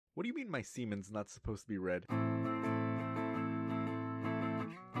What do you mean my semen's not supposed to be red?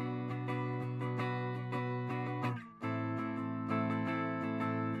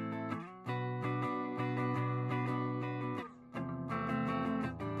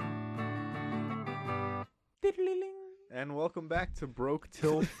 And welcome back to Broke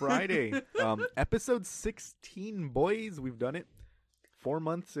Till Friday. Episode 16, boys. We've done it. 4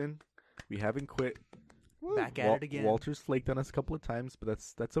 months in. We haven't quit. Back at it again. Walter's flaked on us a couple of times, but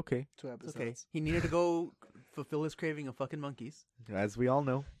that's okay. 2 episodes. Okay. He needed to go fulfill his craving of fucking monkeys. As we all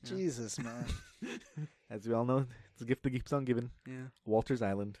know. Jesus, man. As we all know, it's a gift that keeps on giving. Yeah. Walter's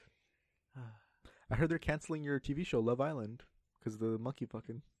Island. I heard they're canceling your TV show, Love Island, because the monkey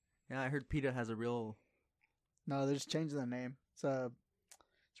fucking. Yeah, I heard PETA has a real... No, they're just changing the name. It's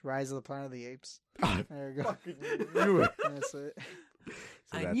Rise of the Planet of the Apes. There you go. Knew it. That's it.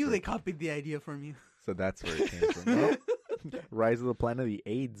 So I that's knew where- they copied the idea from you. So that's where it came from. Well, Rise of the Planet of the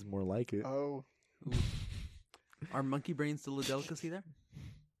AIDS, more like it. Oh, Are monkey brains still a delicacy there?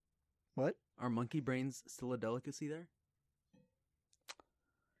 what? Are monkey brains still a delicacy there?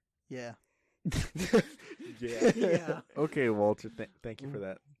 Yeah. Yeah. Yeah. Okay, Walter. Thank you for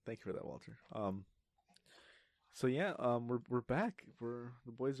that. Thank you for that, Walter. So yeah, we're back.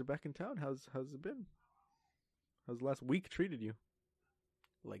 The boys are back in town. How's it been? How's the last week treated you?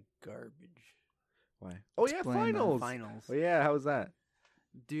 Like garbage. Why? Oh yeah, Explain that. finals. Finals. Oh yeah, how was that?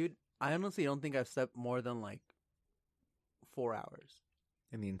 Dude, I honestly don't think I've slept more than like 4 hours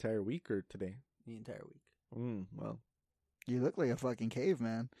In the entire week or today? the entire week. Well, You look like a fucking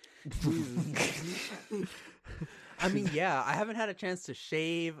caveman. Jesus. I mean, yeah, I haven't had a chance to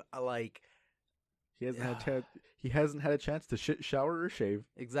shave, like, he hasn't had a chance to shower or shave.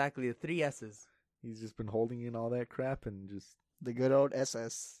 exactly the 3 S's. He's just been holding in all that crap and just The good old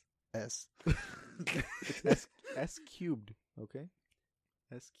SSS. it's S cubed. Okay,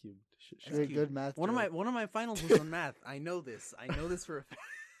 S cubed. Very good math. One joke. of my finals was on math. I know this for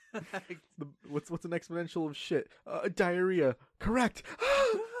a fact. What's an exponential of shit? Diarrhea. Correct.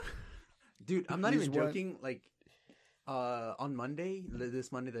 Dude, I'm not Use even what? joking. Like, on Monday,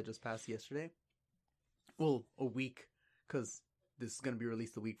 this Monday that just passed yesterday, well, a week, because this is going to be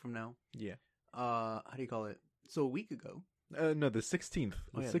released a week from now. Yeah. How do you call it? So a week ago, No, the 16th.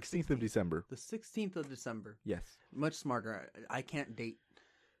 Oh, The yeah, the 16th of December. the 16th of December. Yes. Much smarter. I can't date.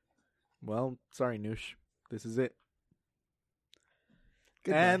 Well, sorry, Noosh. This is it.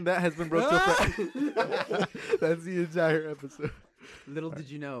 Goodbye. And that has been broke till That's the entire episode. Little did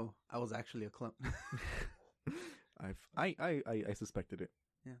you know, I was actually a clump. I suspected it.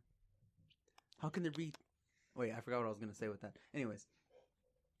 How can there be... Wait, I forgot what I was going to say with that. Anyways.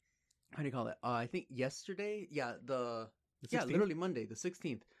 How do you call it? I think yesterday... Yeah, The Yeah, 16th? literally Monday, the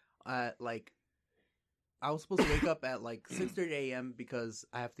 16th. Like, I was supposed to wake up at like 6:30 a.m. because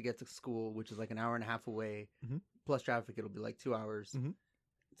I have to get to school, which is like an hour and a half away. Mhm. Plus traffic, it'll be like 2 hours Mhm.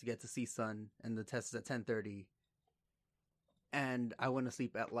 to get to see sun. And the test is at 10:30. And I went to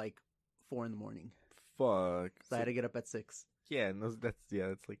sleep at like 4 in the morning. Fuck. So I had to get up at 6. Yeah, and that's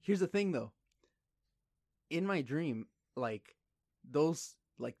like... Here's the thing, though. In my dream, like, those,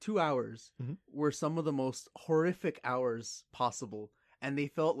 like, 2 hours Mhm. were some of the most horrific hours possible. And they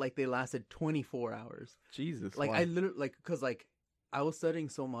felt like they lasted 24 hours. Jesus. Like, why? I literally, like, because, like, I was studying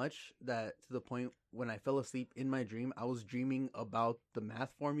so much that to the point when I fell asleep in my dream, I was dreaming about the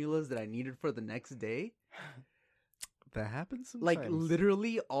math formulas that I needed for the next day. That happens sometimes. Like,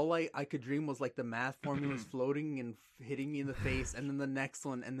 literally, all I could dream was, like, the math formulas floating and hitting me in the face, and then the next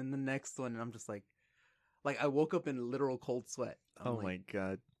one, and then the next one, and I'm just like, I woke up in literal cold sweat. I'm Oh like, my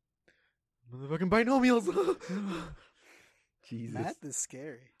god. Motherfucking binomials. Jesus. Math is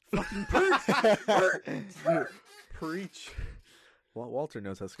scary. fucking perk! Dude, preach. Well, Walter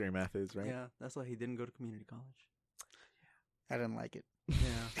knows how scary math is, right? Yeah, that's why he didn't go to community college. I didn't like it.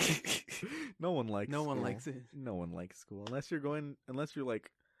 Yeah, No one likes no one school. likes it. No one likes school unless you're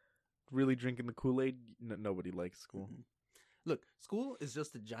like really drinking the Kool-Aid. Nobody likes school. Mhm. Look, school is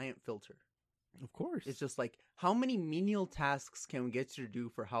just a giant filter. Of course. It's just like, how many menial tasks can we get you to do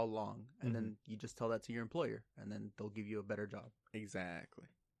for how long? And then you just tell that to your employer, and then they'll give you a better job. exactly.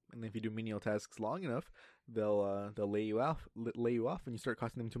 And if you do menial tasks long enough, they'll lay you off, and you start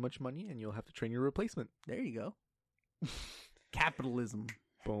costing them too much money, and you'll have to train your replacement. There you go. Capitalism.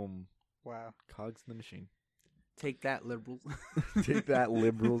 Boom. Wow. Cogs in the machine. Take that, liberals. Take that,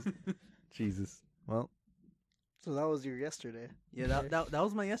 liberals. Jesus. Well, So that was your yesterday. Yeah, that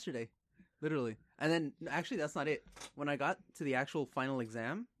was my yesterday. Literally. And then, actually, that's not it. When I got to the actual final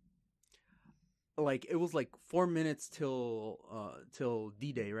exam, like, it was like 4 minutes till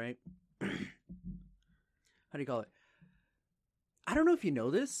D-Day, right? How do you call it? I don't know if you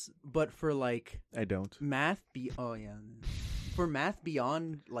know this, but for like I don't. for math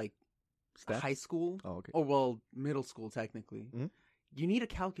beyond like Stats? high school, Oh, okay. or well, middle school technically, Mhm. you need a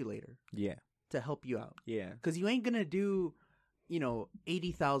calculator Yeah. to help you out Yeah. because you ain't gonna do,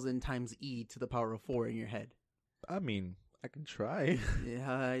 80,000 times e to the power of 4 in your head. I mean, I can try.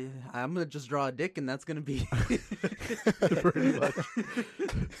 Yeah, I'm gonna just draw a dick, and that's gonna be Pretty much.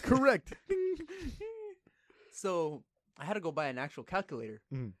 Correct. So I had to go buy an actual calculator.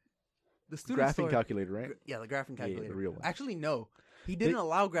 Mhm. The student Graphing store, calculator, right? yeah, the graphing Yeah, the calculator. real one. Actually, no, he didn't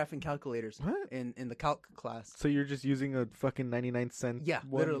allow graphing calculators What? in the calc class. So you're just using a fucking 99-cent Yeah,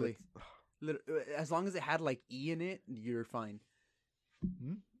 one literally. that's- As long as it had like e in it, you're fine.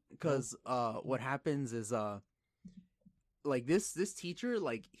 Hmm? Because what happens is like this teacher,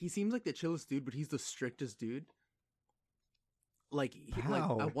 like he seems like the chillest dude, but he's the strictest dude. Like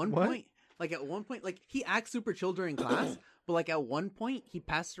How? at one What? point, like he acts super chill during class, but like at one point he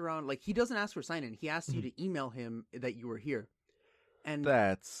passed around, like he doesn't ask for sign in. He asks you to email him that you were here, and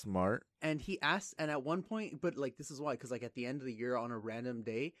That's smart. he asked, and at one point, but like this is why, because like at the end of the year on a random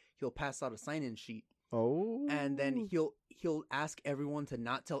day, he'll pass out a sign in sheet. Oh. And then he'll ask everyone to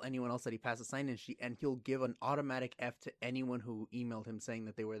not tell anyone else that he passed a sign-in sheet, and he'll give an automatic F to anyone who emailed him saying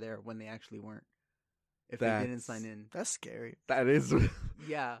that they were there when they actually weren't. If they didn't That's- sign in. That's scary. That is.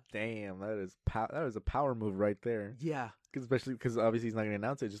 Yeah. Damn, that is a power move right there. Yeah. Especially because obviously he's not going to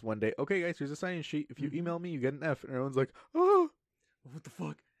announce it just one day. Okay, guys, here's a sign-in sheet. If you Mhm. email me, you get an F. And everyone's like, oh. What the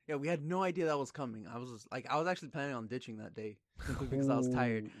fuck? Yeah, we had no idea that was coming. I was actually planning on ditching that day simply because I was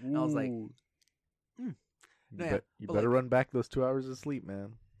tired. And I was like, Ooh. hmm. You, No, yeah, you but better like- run back those 2 hours of sleep,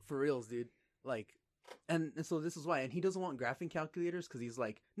 man. for reals, dude. Like, and so this is why. And he doesn't want graphing calculators because he's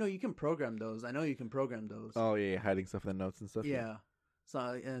like, no, you can program those. I know you can program those. Oh, yeah, hiding stuff in the notes and stuff. Yeah.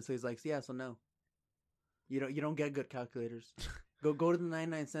 So he's like, yeah, so no. You don't get good calculators. Go to the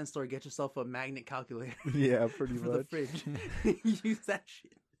 99-cent store, get yourself a magnet calculator Yeah, pretty for the much. fridge. Use that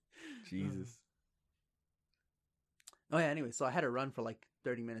shit. Jesus. Oh yeah, anyway, so I had to run for like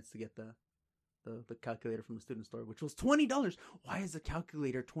 30 minutes to get the calculator from the student store, which was $20. Why is the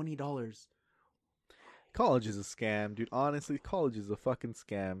calculator $20? College is a scam, dude. Honestly, college is a fucking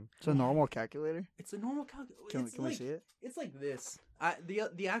scam. It's a normal calculator. It's a normal calculator. Can we see it? It's like this.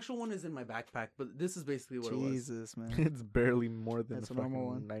 The actual one is in my backpack, but this is basically what it was. Jesus, man. It's barely more than That's a a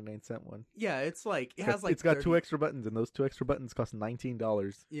normal fucking one. 99-cent one. Yeah, it's like it has like it's got 30 2 extra buttons, and those 2 extra buttons cost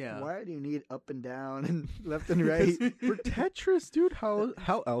 $19. Yeah. Why do you need up and down and left and right? For Tetris, dude. How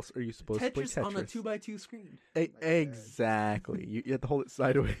else are you supposed to play Tetris Tetris? on a 2x2 screen. Exactly. You have to hold it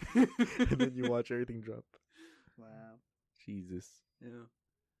sideways, and then you watch everything drop. Wow. Jesus. Yeah.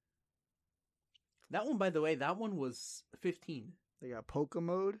 That one, by the way, was 15. They got Poke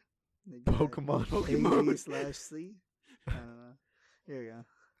mode. They got Pokemon. A/B/C. I don't know. Here you go.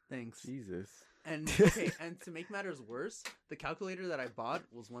 Thanks. Jesus. And okay, and to make matters worse, the calculator that I bought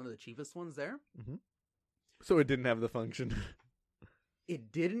was one of the cheapest ones there. So it didn't have the function.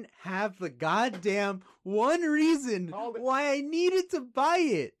 It didn't have the goddamn one reason Called it. why I needed to buy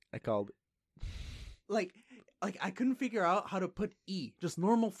it. I called it. Like I couldn't figure out how to put E, just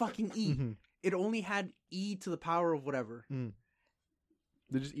normal fucking E. Mhm. It only had E to the power of whatever.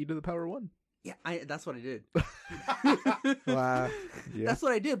 They just E to the power 1. Yeah, that's what I did. Wow. Yeah. That's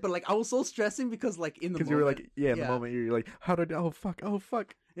what I did, but like I was so stressing because like in the Because moment, you were like, in the yeah. moment, you're like, how did, oh fuck.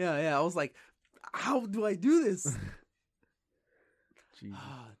 yeah, I was like, how do I do this? Jesus.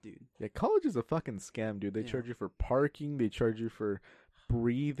 Ah, dude. Yeah, college is a fucking scam, dude. They Yeah. charge you for parking. They charge you for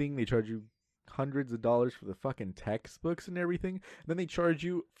breathing. They charge you hundreds of dollars for the fucking textbooks and everything. Then they charge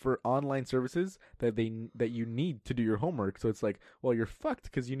you for online services that you need to do your homework. So it's like, well, you're fucked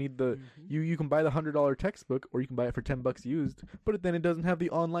because you need the you can buy the $100 textbook or you can buy it for $10 used, but then it doesn't have the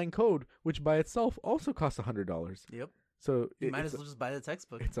online code, which by itself also costs $100. Yep. So You might it's as well just buy the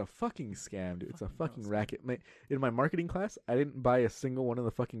textbook. It's a fucking scam, dude. It's a Fucking fucking hell, racket. In my marketing class, I didn't buy a single one of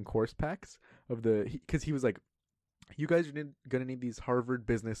the fucking course packs of because he was like, you guys are gonna need these Harvard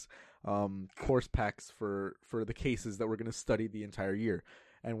business course packs for the cases that we're gonna study the entire year,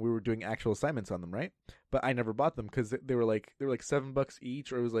 and we were doing actual assignments on them, right? But I never bought them because they were like $7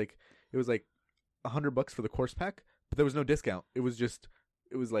 each, or it was like $100 for the course pack, but there was no discount. It was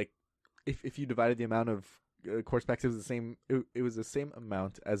like if you divided the amount of course packs, it was the same. It was the same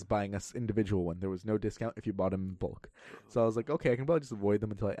amount as buying us individual one. There was no discount if you bought them in bulk. So I was like, okay, I can probably just avoid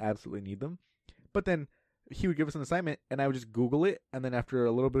them until I absolutely need them. But then he would give us an assignment, and I would just Google it. And then after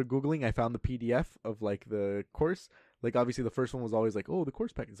a little bit of Googling, I found the PDF of like the course. Like obviously the first one was always like, oh, the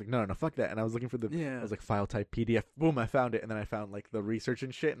course pack. It's like, no, fuck that. And I was looking for I was like, file type PDF. Boom, I found it. And then I found like the research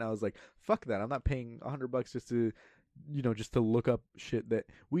and shit. And I was like, fuck that. I'm not paying $100 just to just to look up shit that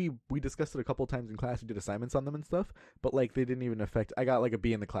we discussed it a couple times in class. We did assignments on them and stuff, but like they didn't even affect. I got like a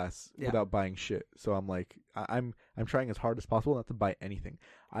B in the class Yeah. without buying shit. So I'm like, I'm trying as hard as possible not to buy anything.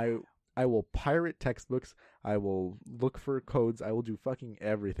 I will pirate textbooks. I will look for codes. I will do fucking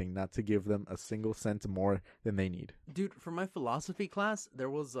everything not to give them a single cent more than they need. Dude, for my philosophy class, there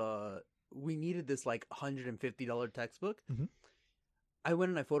was we needed this like $150 textbook. Mhm. I went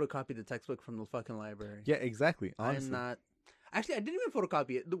and I photocopied the textbook from the fucking library. Yeah, exactly. Honestly, I'm not. Actually, I didn't even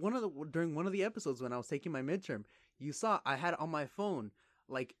photocopy it. During one of the episodes when I was taking my midterm, you saw I had on my phone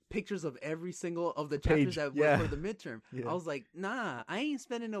like pictures of every single of the chapters Page, that yeah. were for the midterm. Yeah. I was like, nah, I ain't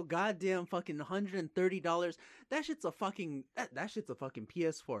spending no goddamn fucking $130. That shit's a fucking that shit's a fucking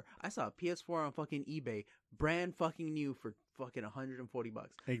PS4. I saw a PS4 on fucking eBay, brand fucking new for fucking $140.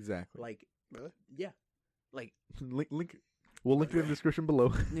 exactly. Like, Really? yeah, like Link. We'll link it in the description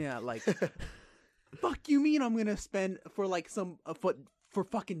below. yeah, like fuck you mean I'm gonna spend for like some for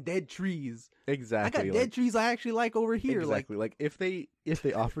fucking dead trees. Exactly. I got dead trees I actually like over here. Exactly. Like if they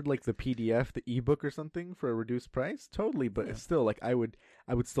offered like the PDF, the ebook or something for a reduced price, totally. But Yeah. it's still like I would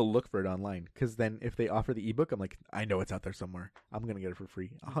still look for it online, because then if they offer the ebook, I'm like, I know it's out there somewhere. I'm gonna get it for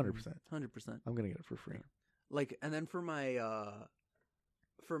free, 100%. 100%. I'm gonna get it for free. Like, and then for my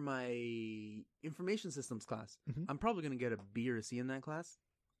information systems class, Mhm. I'm probably gonna get a B or a C in that class.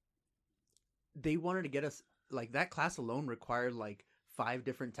 They wanted to get us like that class alone required like 5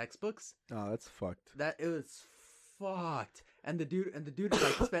 different textbooks. Oh, that's fucked. That it was fucked. And the dude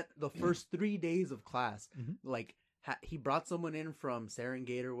like spent the first 3 days of class Mhm. like he brought someone in from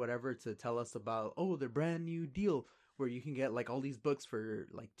Serengate or whatever to tell us about their brand new deal where you can get like all these books for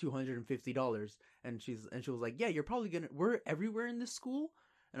like $250. And she was like, yeah, we're everywhere in this school.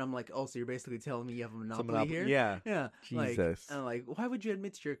 And I'm like, oh, so you're basically telling me you have a monopoly here? Yeah. Yeah. Like, Jesus. and I'm like, why would you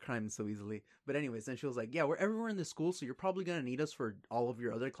admit to your crimes so easily? But anyways, then she was like, yeah, we're everywhere in this school, so you're probably going to need us for all of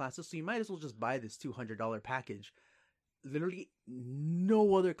your other classes, so you might as well just buy this $200 package. Literally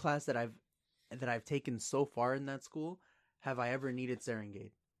no other class that I've taken so far in that school have I ever needed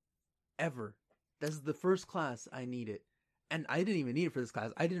Serengate. Ever. This is the first class I need it. And I didn't even need it for this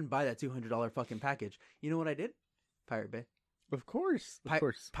class. I didn't buy that $200 fucking package. You know what I did? Pirate Bay. Of course. Of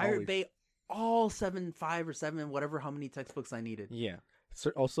course. Pirate always. Bay, all 5 or 7, whatever, how many textbooks I needed. Yeah.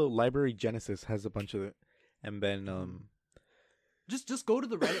 Also, Library Genesis has a bunch of it, and then Just go to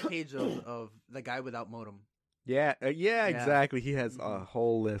the Reddit page of the guy without modem. yeah, exactly. He has a Mhm.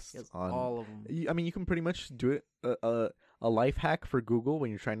 whole list He has on all of them. I mean, you can pretty much do it. A life hack for Google when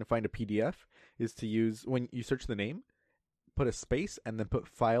you're trying to find a PDF is to use, when you search the name, put a space and then put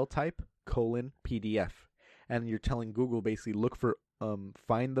file type :PDF, and you're telling Google basically look for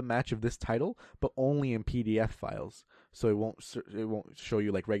find the match of this title, but only in PDF files. So it won't show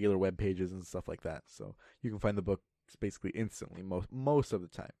you like regular web pages and stuff like that. So you can find the book basically instantly most of the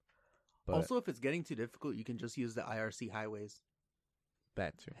time. But Also, if it's getting too difficult, you can just use the IRC highways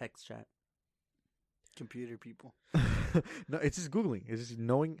that too. hex chat. Computer people. No, it's just Googling. It's just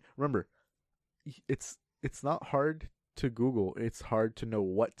knowing. Remember, it's not hard to Google. It's hard to know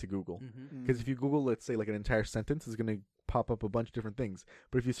what to Google. Mm-hmm. Because if you Google, let's say, like an entire sentence, it's going to pop up a bunch of different things.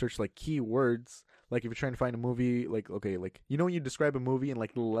 But if you search like keywords, like if you're trying to find a movie, like, okay, like, you know, when you describe a movie in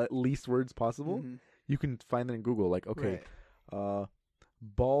like the least words possible, Mhm. you can find that in Google. Like, okay,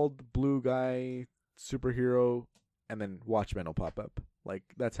 bald blue guy, superhero, and then Watchmen will pop up. Like,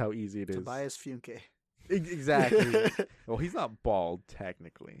 that's how easy it is. Tobias Funke. Exactly. Well, he's not bald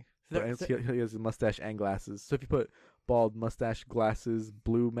technically, but Th- he has a mustache and glasses. So if you put bald, mustache, glasses,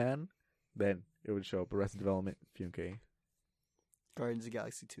 blue man, then it would show up Arrested Development, Funke. Guardians of the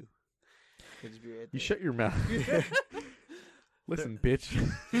Galaxy 2. Could just be right You there. shut your mouth. Listen, bitch.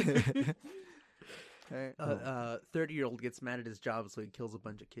 Alright. 30-year-old gets mad at his job, so he kills a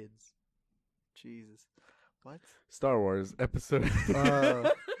bunch of kids. Jesus. What? Star Wars episode.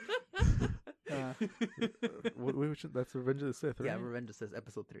 That's Revenge of the Sith, right? Yeah, Revenge of the Sith,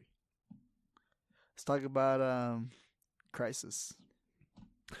 episode 3. Let's talk about Crisis.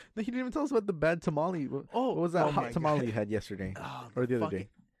 No, he didn't even tell us about the bad tamale. What was that oh hot my tamale God. you had yesterday? Oh, Or the other fucking day.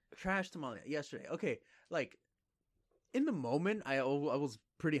 Trash tamale yesterday. Okay, like in the moment, I was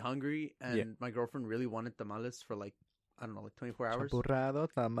pretty hungry, and Yeah. my girlfriend really wanted tamales for like, I don't know, like 24 hours.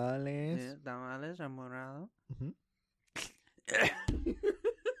 Champurrado, tamales. Yeah, tamales, chamorrado. Mhm.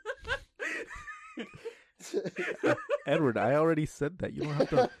 Edward, I already said that. You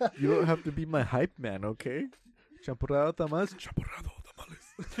don't have to be my hype man, okay? Champurrado, tamales. Champurrado,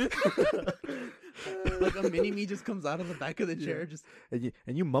 tamales. Like a mini me just comes out of the back of the chair, just And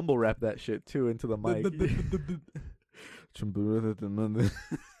you mumble rap that shit too into the mic. Champurrado, tamales.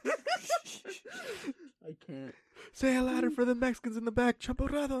 I can't. Say a ladder for the Mexicans in the back.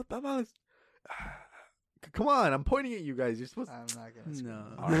 Champurrado, tamales. Come on, I'm pointing at you guys. You're supposed to. I'm not gonna.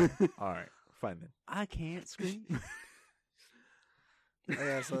 Scream. No. All right, fine then. I can't scream. Oh,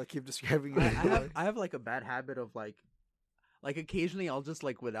 yeah, so I keep describing I it. have like a bad habit of like occasionally I'll just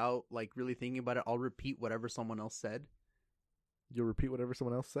like without like really thinking about it, I'll repeat whatever someone else said. You'll repeat whatever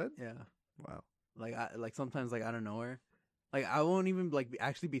someone else said. Yeah. Wow. Like sometimes like out of nowhere. Like I won't even like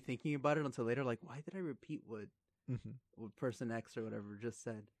actually be thinking about it until later. Like, why did I repeat what person X or whatever just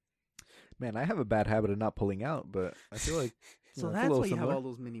said? Man, I have a bad habit of not pulling out, but I feel like So it's a that's little why you have similar. all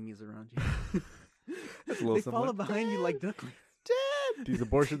those mini me's around you. That's a little They similar. follow behind you like duckling. These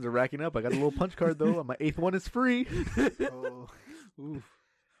abortions are racking up. I got a little punch card though. My 8th one is free. Oh, Oof.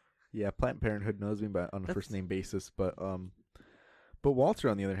 Yeah, Planned Parenthood knows me on a That's- first name basis, but Walter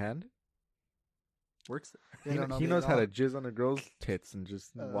on the other hand, Works. they don't know he me knows at how all. to jizz on a girl's tits and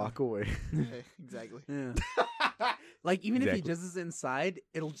just walk away. Yeah, exactly. Yeah. Like even if Exactly. he jizzes inside,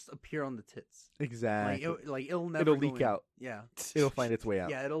 it'll just appear on the tits. Exactly. It'll never. It'll go leak in. out. Yeah. It'll find its way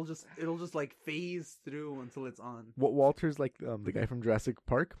out. Yeah. It'll just like phase through until it's on. What Walter's like the guy from Jurassic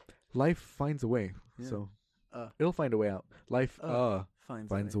Park. Life finds a way, Yeah. so Uh. it'll find a way out. Life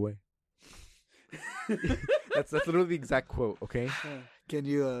finds a way. That's literally the exact quote. Okay. Can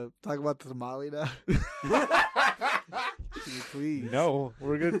you talk about the tamale now? Can you please? No,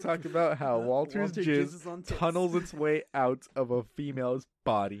 we're gonna talk about how Walter's Walter jizz jizzes on tits. tunnels its way out of a female's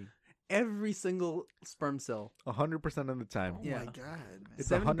body Every single sperm cell. 100% of the time. Oh Yeah. my god, man. It's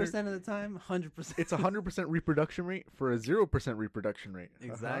 70% of the time, 100%. It's 100% reproduction rate for a 0% reproduction rate.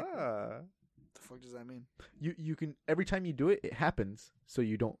 Exactly. Aha. What the fuck does that mean? You can every time you do it, it happens, so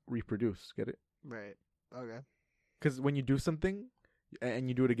you don't reproduce. Get it? Right. Okay. Because when you do something and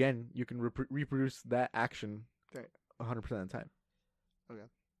you do it again, you can reproduce that action Right. 100% of the time.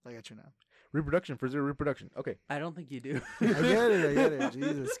 I got you now. Reproduction for zero reproduction. Okay. I don't think you do. I get it.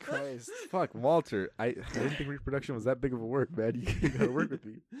 Jesus Christ. Fuck, Walter. I didn't think reproduction was that big of a word, man. You gotta work with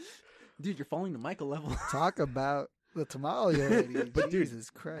me. Dude, you're falling to Michael level. Talk about the tamale already. But dude, Jesus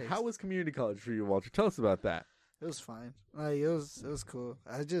Christ. How was community college for you, Walter? Tell us about that. It was fine. Like, it was cool.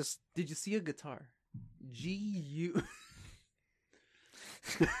 I just Did you see a guitar? G-U.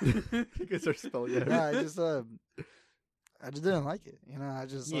 You guys are spelling it. yeah, I just didn't like it. You know, I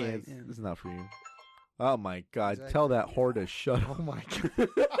just Yeah, like it's not for you. Oh my god! Exactly. Tell that whore to shut up. oh my god.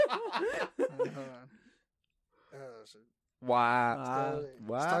 Hold on. Oh, shit. Wow. Let's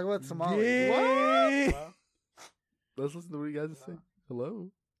wow. talk about tamales. Gay. What? Hello? Let's listen to what you guys say.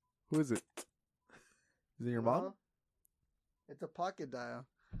 Hello? Who is it? Is it your mom? Hello? It's a pocket dial.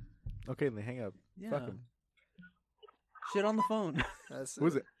 Okay, then hang up. Yeah. Fuck him. Shit on the phone. That's Who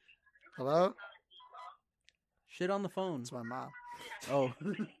is it? Hello? Shit on the phone. It's my mom. Oh.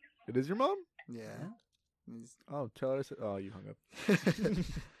 It is your mom? Yeah. Oh, tell her I said. Oh, you hung up.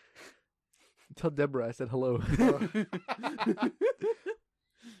 Tell Deborah I said hello.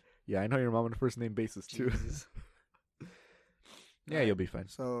 Yeah, I know your mom on a first name basis too. Jesus. Yeah, you'll be fine.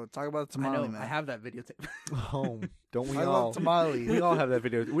 So talk about I tamale, know. man. I have that videotape. Home. Don't we I all? love tamales. We all have that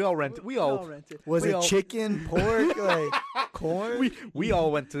video. We all rent. We all. rent it. Was we it all- chicken, pork, like corn? We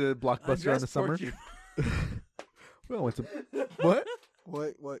all went to Blockbuster in the summer. We all went to what?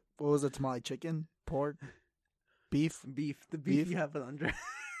 What was it? Tamale? Chicken, pork, beef? Beef. The beef, Beef? you have it under.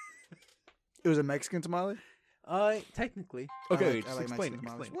 It was a Mexican tamale. Technically. Okay, I wait, like just explain it. Mexican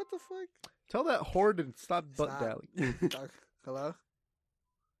tamales. Explain. What the fuck? Tell that whore to stop butt Stop. dialing. Hello?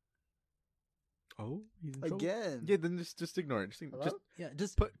 Oh, he's in trouble? Again. Yeah, then just ignore it. Just Hello? Yeah,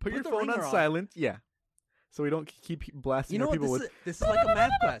 just put your the phone on ringer on. silent. Yeah, so we don't keep blasting You know our what? people This is like a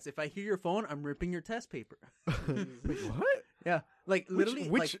math class. If I hear your phone, I'm ripping your test paper. with. Wait, what? Yeah, like literally,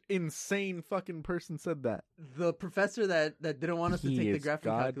 Which like insane fucking person said that? the professor that didn't want us to He take the is graphing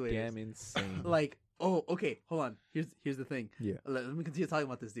calculators. goddamn insane. Like, oh, okay, hold on. Here's the thing. Yeah. Let me continue talking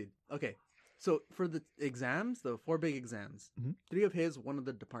about this dude. Okay, so for the exams, the 4 big exams, Mhm. 3 of his, 1 of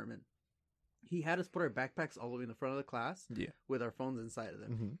the department. He had us put our backpacks all the way in the front of the class Yeah. with our phones inside of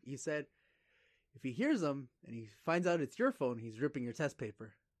them. Mhm. He said, if he hears them and he finds out it's your phone, he's ripping your test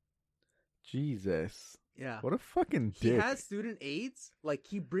paper. Jesus, Yeah. what a fucking He dick. has student aides. Like,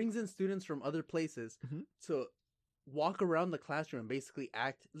 he brings in students from other places Mhm. to walk around the classroom and basically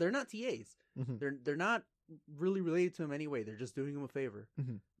act. They're not TAs. Mhm. They're not really related to him anyway. They're just doing him a favor.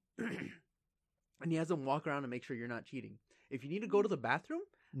 Mhm. And he has them walk around and make sure you're not cheating. If you need to go to the bathroom,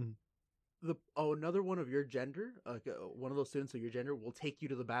 Mhm. another one of your gender, one of those students of your gender, will take you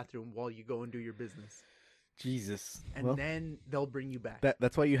to the bathroom while you go and do your business, Jesus. and Well, then they'll bring you back.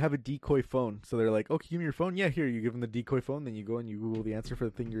 that's why you have a decoy phone. So they're like, "Okay, give me your phone." Yeah, here. You give them the decoy phone, then you go and you Google the answer for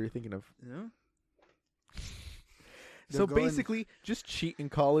the thing you're thinking of. Yeah? So going- basically, just cheat in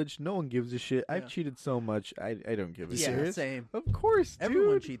college. No one gives a shit. I've Yeah. cheated so much. I don't give a You shit. serious? same. Of course, dude.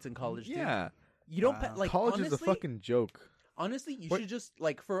 Everyone cheats in college, dude. Yeah, You don't Wow. like college honestly, is a fucking joke. Honestly, you What- should just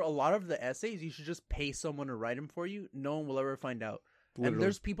like for a lot of the essays, you should just pay someone to write them for you. No one will ever find out. Literally. And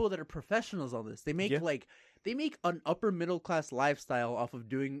there's people that are professionals on this. They make Yeah. they make an upper middle class lifestyle off of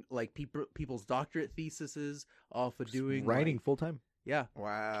doing like people's doctorate theses, off of Just doing writing like- full time. yeah,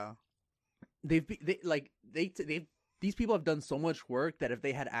 Wow. they've these people have done so much work that if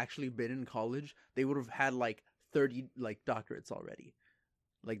they had actually been in college, they would have had like 30 like doctorates already.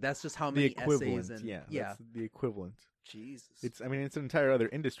 Like that's just how The many equivalent, essays and yeah, yeah. that's the equivalent. Jesus. It's an entire other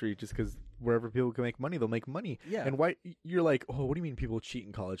industry. Just because wherever people can make money, they'll make money. Yeah. And why you're like, oh, what do you mean people cheat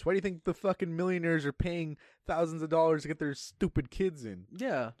in college? Why do you think the fucking millionaires are paying thousands of dollars to get their stupid kids in?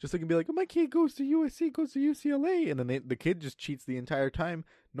 Yeah. Just so they can be like, oh, my kid goes to USC, goes to UCLA, and then the kid just cheats the entire time.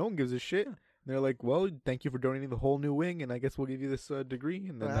 No one gives a shit. Yeah. They're like, well, thank you for donating the whole new wing, and I guess we'll give you this degree,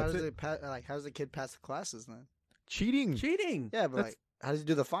 and then But how that's does it. how does the kid pass the classes then? Cheating. Cheating. Yeah, but That's- like, how does he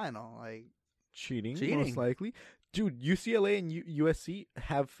do the final? Like, Cheating, Cheating. most likely. Dude, UCLA and USC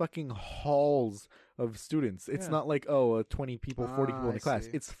have fucking halls of students. It's Yeah. not like, 20 people, 40 people in I the class.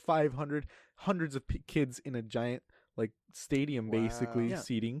 see. It's 500, hundreds of kids in a giant, like, stadium, Wow. basically, Yeah.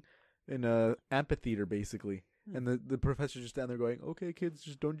 seating in a amphitheater, basically. Hmm. And the professor's just down there going, okay, kids,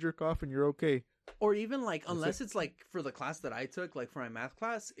 just don't jerk off and you're okay. Or even like, That's unless it's like for the class that I took, like for my math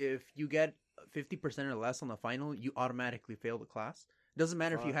class, if you get 50% or less on the final, you automatically fail the class. Doesn't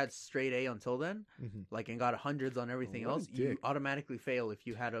matter if you Fuck. had straight A until then, Mm-hmm. like and got hundreds on everything what a else, you dick. automatically fail if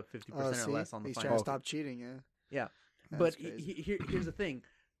you had a 50% or see? less on the He's final. trying to stop cheating. Yeah. Yeah. That's But crazy. here's the thing,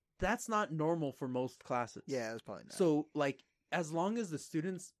 that's not normal for most classes. Yeah, that's probably not. So like, as long as the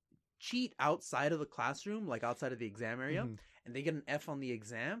students cheat outside of the classroom, like outside of the exam area, Mhm. and they get an F on the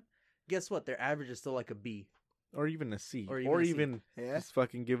exam, guess what? Their average is still like a B. Or even a C. Or Or even even, a C. yeah. just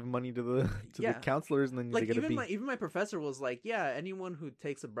fucking give money to the Yeah. counselors and then Like they get a B. even my professor was like, yeah, anyone who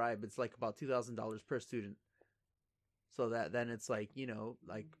takes a bribe, it's like about $2,000 per student. So that then it's like, you know,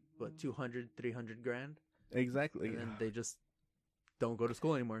 like what 200, 300 grand, Exactly. and then they just don't go to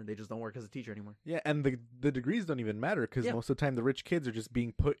school anymore. They just don't work as a teacher anymore. Yeah, and the degrees don't even matter because Yeah. most of the time the rich kids are just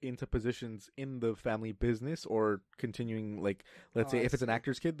being put into positions in the family business or continuing, like, let's Oh, say I if it's an see.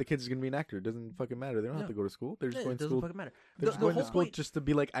 actor's kid, the kid's just gonna be an actor. It doesn't fucking matter. They don't have Yeah. to go to school. They're just Yeah, going it to doesn't school. fucking matter. They're The just going to whole school point- just to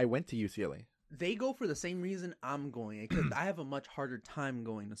be like, I went to UCLA. They go for the same reason I'm going, because I have a much harder time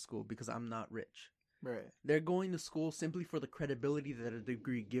going to school because I'm not rich. Right. They're going to school simply for the credibility that a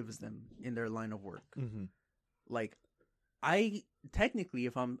degree gives them in their line of work. Mm-hmm. Like, I technically,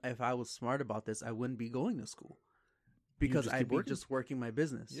 if I was smart about this, I wouldn't be going to school because just I'd keep be working. just working my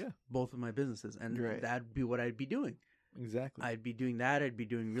business. Yeah. Both of my businesses, and Right. that'd be what I'd be doing. Exactly. I'd be doing that. I'd be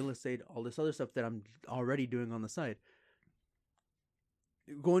doing real estate, all this other stuff that I'm already doing on the side.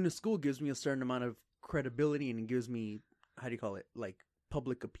 Going to school gives me a certain amount of credibility and it gives me, how do you call it, like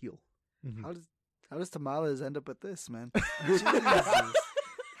public appeal. Mhm. How does Tamales end up with this, man? Because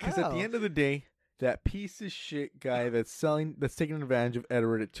at How? the end of the day, that piece of shit guy that's taking advantage of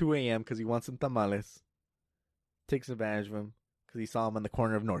Edward at 2 a.m. because he wants some tamales, takes advantage of him because he saw him on the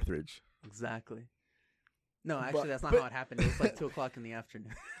corner of Northridge. Exactly. No, actually, that's not but- how it happened. It was like 2:00 in the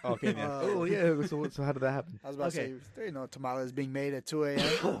afternoon. Okay. yeah. Oh yeah. So how did that happen? I was about Okay. to say, there ain't no tamales being made at 2 a.m.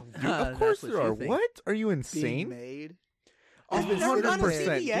 Dude, Ah, of course that's there what you are. think. What? Are you being insane? made. Oh, It's you've been never gone to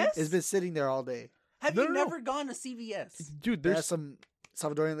 100%, dude. CVS? It's been sitting there all day. Have No, you no, no. never gone to CVS? Dude, There's there's some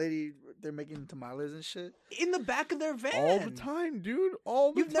Salvadorian lady. They're making tamales and shit. In the back of their van. all the time, dude.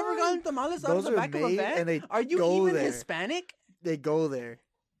 All the You've time. never gotten tamales out of Those the are back of a made van? and they Are you go even there. Hispanic? They go there.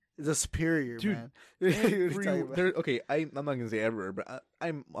 It's a superior, Dude, man. What are you talking about? Okay, I'm not gonna say everywhere, but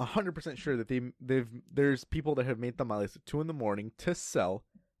I'm 100% sure that there's people that have made tamales at 2 a.m. to sell,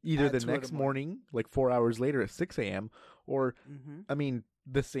 either At the 2 in the next morning, like 4 hours later at 6 a.m., or Mm-hmm. I mean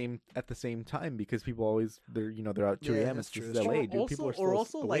at the same time because people always they're out 2 Yeah, a.m. that's It's just true. LA, Or dude. People are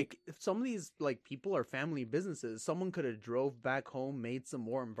also, still like awake. if some of these like people are family businesses, someone could have drove back home, made some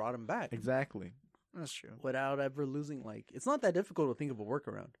more, and brought them back Exactly. That's true. without ever losing. Like it's not that difficult to think of a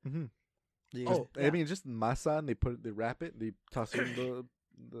workaround. Mm-hmm. Yeah. Oh, I mean, just masa, and they wrap it, they toss it in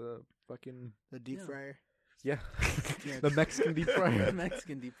the fucking The deep Yeah. fryer. yeah, Yeah. the Mexican deep fryer.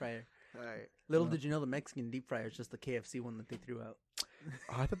 Mexican deep fryer. All right. Little Yeah. did you know the Mexican deep fryer is just the KFC one that they threw out.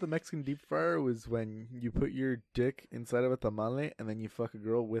 Oh, I thought the Mexican deep fryer was when you put your dick inside of a tamale and then you fuck a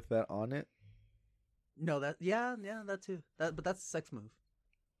girl with that on it. No, that that too. But that's a sex move.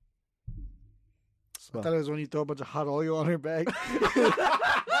 I thought it was when you throw a bunch of hot oil on her back.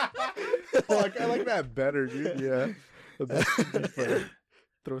 I like that better, dude. Yeah. The Mexican deep fryer.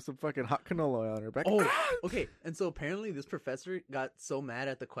 Throw some fucking hot canola oil on her back. Oh, okay. And so apparently this professor got so mad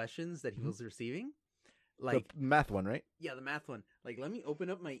at the questions that he was receiving. Like, the math one, right? yeah, the math one. Like, let me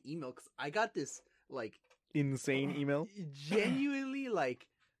open up my email because I got this, like, Insane email. genuinely,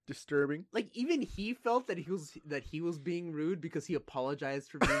 Disturbing. like even he felt that he was being rude because he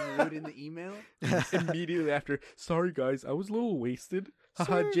apologized for being rude in the email. Immediately after, sorry guys, I was a little wasted.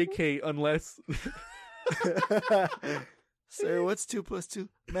 Haha, Sorry. JK, unless. Sir, what's 2 + 2?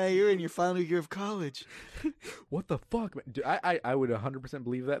 Man, you're in your final year of college. What the fuck, man? Dude, I would 100%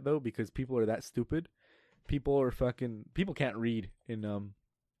 believe that, though, because people are that stupid. People can't read in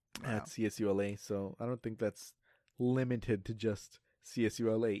at CSULA, so I don't think that's limited to just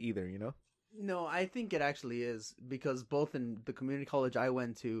CSULA either, you know? No, I think it actually is because both in the community college I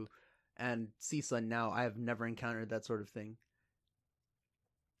went to and CSUN now, I have never encountered that sort of thing.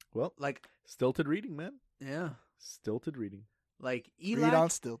 Well, Like, stilted reading, man. yeah, Stilted reading. like Read on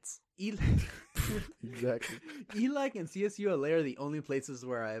stilts. Exactly. ELAC and CSULA are the only places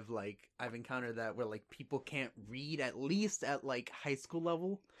where I've encountered that where like people can't read at least at like high school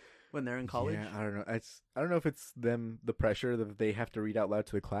level when they're in college. Yeah, I don't know. I don't know if it's the pressure that they have to read out loud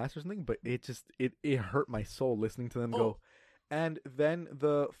to the class or something, but it hurt my soul listening to them go. And then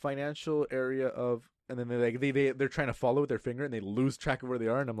the financial area of, and then they're trying to follow with their finger and they lose track of where they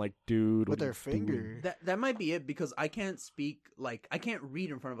are, and I'm like, dude, With what are their you doing? finger. That might be it because I can't speak I can't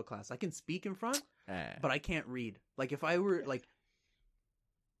read in front of a class. I can speak in front, but I can't read. Like if I were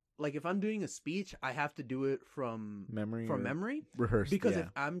like if I'm doing a speech, I have to do it from memory rehearsed because yeah. if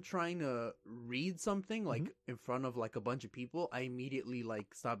I'm trying to read something like in front of like a bunch of people, I immediately like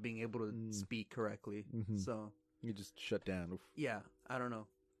stop being able to speak correctly. So you just shut down. Oof. yeah, I don't know,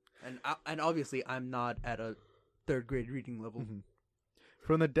 and obviously I'm not at a 3rd grade reading level.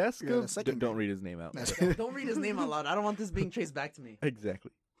 From the desk You're in of a second don't grade. read his name out. Don't read his name out loud. I don't want this being traced back to me.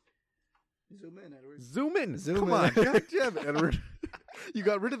 Exactly. Zoom in, Edward. Zoom in. Zoom Come in. on, God damn it, Edward. You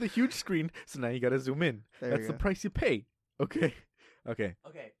got rid of the huge screen, so now you got to zoom in. There That's you the go. price you pay. Okay. Okay,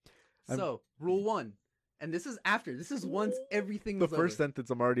 so rule 1, and this is after. This is once everything The was first over. sentence,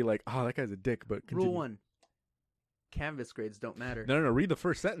 I'm already like, oh, that guy's a dick. But continue. Rule 1: Canvas grades don't matter. No. Read the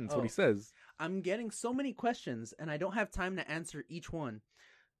first sentence. What he says. I'm getting so many questions, and I don't have time to answer each one.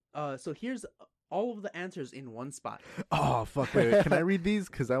 So here's all of the answers in one spot. Oh fuck! Wait. Can I read these?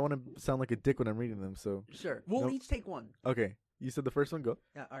 Because I want to sound like a dick when I'm reading them. So Sure, we'll Nope. each take one. okay. You said the first one. Go.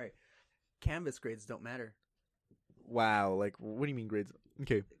 Yeah, all right. Canvas grades don't matter. Wow. Like, what do you mean grades?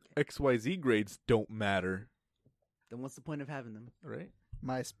 Okay. XYZ grades don't matter. Then what's the point of having them? Right.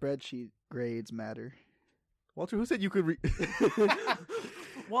 My spreadsheet grades matter. Walter, who said you could read?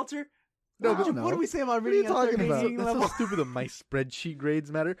 Walter, No, what, but- what do we say about What are you reading at 3rd talking grade about? reading That's level? so stupid that my spreadsheet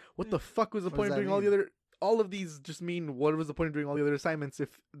grades matter. What the fuck was the What point does of that doing all the mean? other? All of these just mean what was the point of doing all the other assignments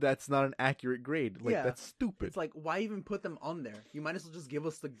if that's not an accurate grade? Like Yeah. that's stupid. It's like, why even put them on there? You might as well just give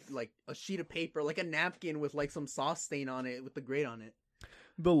us a sheet of paper, like a napkin with like some sauce stain on it with the grade on it.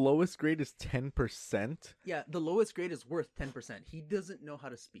 The lowest grade is 10%. Yeah, the lowest grade is worth 10%. He doesn't know how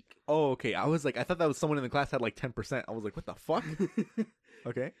to speak. Oh, okay. I thought that was someone in the class had like 10%. I was like, what the fuck?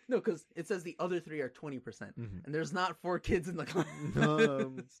 Okay. No, because it says the other 3 are 20%, Mhm. and there's not 4 kids in the class.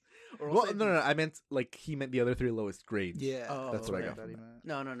 Or else Well, I'd no, be- no. I meant like he meant the other 3 lowest grades. Yeah. Oh, That's what I okay. got from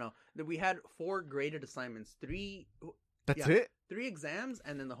that. No. We had 4 graded assignments, 3 That's Yeah. it. 3 exams,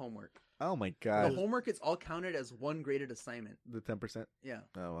 and then the homework. Oh my The god. homework is all counted as 1 graded assignment. The 10%. Yeah.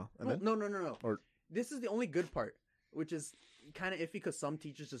 Oh well. And Well, then? no. Or- This is the only good part, which is kind of iffy because some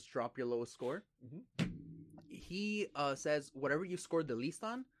teachers just drop your lowest score. Mhm. He says whatever you scored the least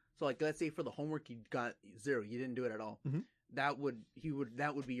on. So like, let's say for the homework you got 0, you didn't do it at all. Mhm. That would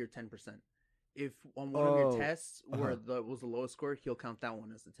be your 10%. If on one of your Oh, tests where uh-huh. was the lowest score, he'll count that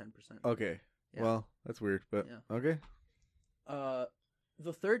one as the 10%. Okay. Yeah. Well, that's weird, but Yeah. okay.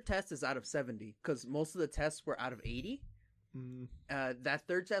 The third test is out of 70 because most of the tests were out of 80. Mm, That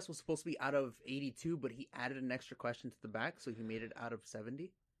third test was supposed to be out of 82, but he added an extra question to the back, so he made it out of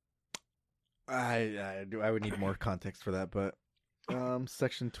 70. I would need more context for that, but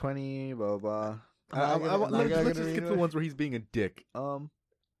section 20, blah blah. Am I gonna Let's read just get to the it? ones where he's being a dick.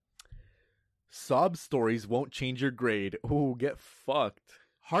 Sob stories won't change your grade. Ooh, get fucked.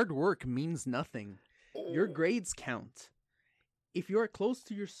 Hard work means nothing. Your grades count. If you are close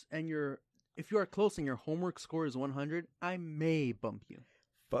to if you are close and your homework score is 100, I may bump you.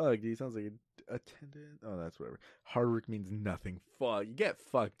 Fuck, dude. He sounds like a attendant. Oh, that's whatever. Hard work means nothing. Fuck, you get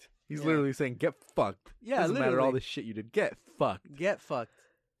fucked. He's Yeah. literally saying, get fucked. Yeah, Doesn't matter all literally. the shit you did. Get fucked. Get fucked.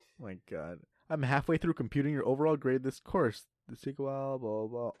 My God. I'm halfway through computing your overall grade this course. This take a while. Blah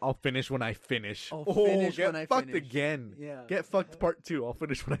blah. I'll finish when I finish. I'll finish get when I fucked finish. again. Yeah. Get fucked part 2. I'll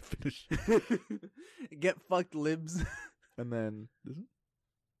finish when I finish. Get fucked, libs. And then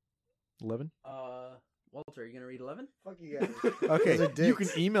 11. Walter, are you gonna read 11? Fuck you guys. Okay, Those are you can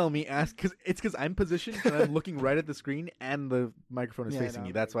dicks. email me. Ask because I'm positioned and I'm looking right at the screen and the microphone is Yeah, facing no,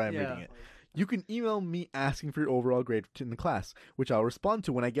 me. That's why I'm yeah. reading it. You can email me asking for your overall grade in the class, which I'll respond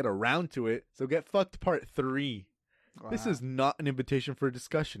to when I get around to it. So get fucked part 3. This Wow. is not an invitation for a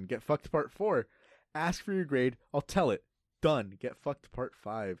discussion. Get fucked part 4. Ask for your grade. I'll tell it. Done. Get fucked part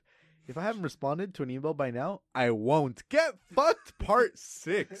 5. If I haven't responded to an email by now, I won't. Get fucked part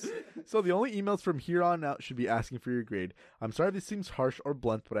 6. So the only emails from here on out should be asking for your grade. I'm sorry if this seems harsh or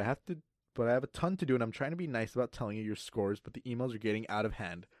blunt, but I have a ton to do and I'm trying to be nice about telling you your scores, but the emails are getting out of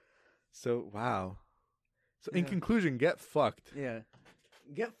hand. So, wow. So in Yeah. conclusion, get fucked. Yeah.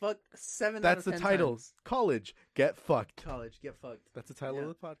 Get fucked 7 That's out the of 10 title. times. College, get fucked. College, get fucked. That's the title Yeah. of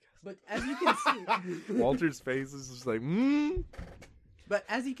the podcast. But as you can see, Walter's face is just like, But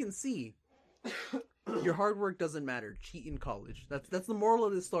as you can see, your hard work doesn't matter. Cheat in college. That's the moral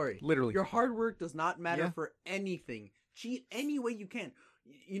of the story. Literally. Your hard work does not matter Yeah. for anything. Cheat any way you can.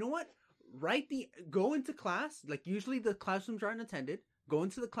 You know what? Go into class, like usually the classrooms are unattended. Go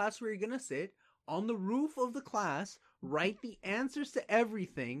into the class where you're going to sit. On the roof of the class, write the answers to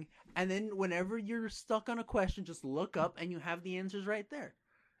everything. And then whenever you're stuck on a question, just look up and you have the answers right there.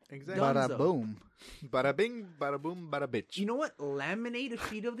 Exactly. Done. Bada boom. Bada bing, bada boom, bada bitch. You know what? Laminate a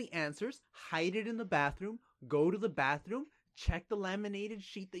sheet of the answers, hide it in the bathroom, go to the bathroom, check the laminated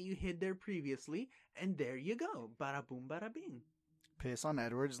sheet that you hid there previously, and there you go. Bada boom, bada bing. Piss on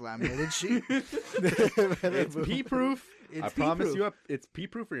Edward's laminated sheet. It's pee proof. It's I promise pee-proof. you up. It's pee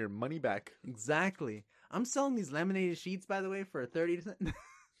proof for your money back. Exactly. I'm selling these laminated sheets, by the way, for 30 cents.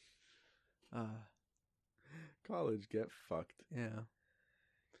 College, get fucked. Yeah.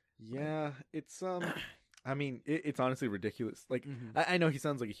 Yeah, it's I mean, it's honestly ridiculous. Like, Mhm. I know he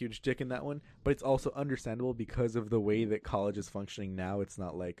sounds like a huge dick in that one, but it's also understandable because of the way that college is functioning now. It's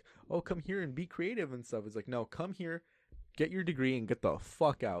not like, oh, come here and be creative and stuff. It's like, no, come here, get your degree, and get the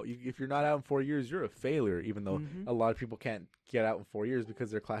fuck out. If you're not out in 4 years, you're a failure. Even though Mhm. a lot of people can't get out in 4 years because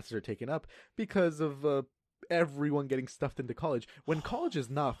their classes are taken up because of everyone getting stuffed into college. When college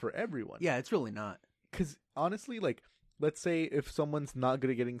is not for everyone. Yeah, it's really not. Because honestly, like, let's say if someone's not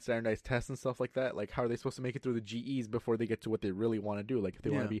good at getting standardized tests and stuff like that, like, how are they supposed to make it through the GEs before they get to what they really want to do? Like, if they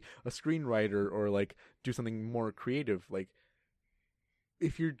want Yeah. to be a screenwriter or, like, do something more creative, like,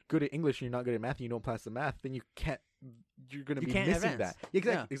 if you're good at English and you're not good at math and you don't pass the math, then you're going to You be can't missing advance. that.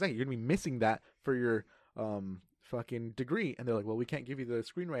 Exactly. Yeah. Exactly. You're going to be missing that for your fucking degree. And they're like, well, we can't give you the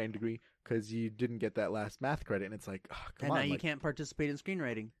screenwriting degree because you didn't get that last math credit. And it's like, oh, come And on. now you like, can't participate in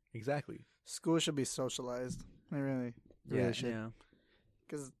screenwriting. Exactly. School should be socialized. They really Yeah. should. Yeah.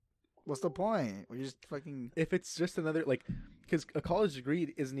 Because what's the point? We're just fucking. If it's just another, like, because a college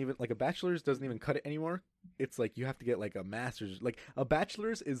degree isn't even, like, a bachelor's doesn't even cut it anymore. It's like you have to get, like, a master's. Like, a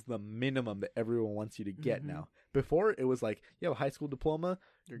bachelor's is the minimum that everyone wants you to get Mhm. now. Before, it was like, you have a high school diploma,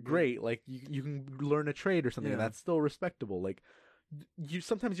 you're great. Like, you can learn a trade or something, and Yeah. that's still respectable. Like,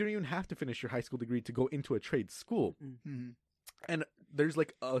 sometimes you don't even have to finish your high school degree to go into a trade school. Mhm. And there's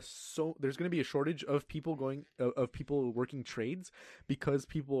like there's going to be a shortage of people of people working trades because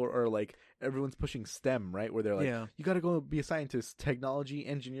people are like, everyone's pushing STEM, right? Where they're like, Yeah. you got to go be a scientist, technology,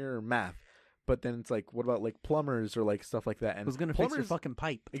 engineer, or math. But then it's like, what about like plumbers or like stuff like that? And Who's gonna fix your plumbers, fucking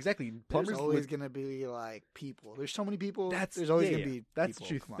pipe? exactly? There's Plumbers always gonna be like people. There's so many people. That's there's always yeah, gonna yeah. be. That's people.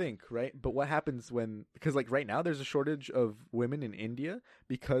 what you Come on. think, right? But what happens because like right now there's a shortage of women in India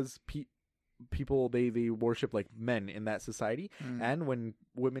because people they worship like men in that society, Mm. and when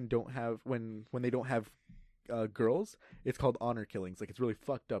women don't have when they don't have girls, it's called honor killings. Like, it's really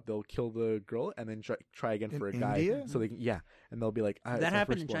fucked up. They'll kill the girl and then try again In for a guy, India? so they can, and they'll be like, it's That my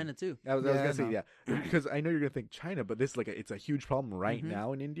happened in firstborn. China too. I was Yeah, gonna I say, know. yeah, because I know you're gonna think China, but this, like, it's a huge problem right Mhm.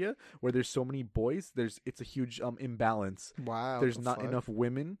 now in India where there's so many boys. It's a huge imbalance. Wow. There's what the not fuck? enough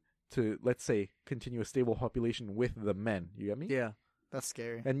women to, let's say, continue a stable population with the men. You get me? Yeah. That's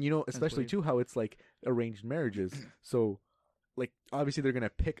scary. And especially weird. too, how it's like arranged marriages. So, like, obviously they're gonna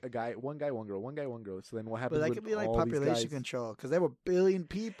pick one guy, one girl, one guy, one girl. So then what But happens? that with could be like all these population guys- control because there were 1 billion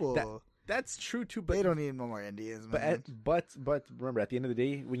people. That's true too, but they don't need no more Indians, But man. but remember, at the end of the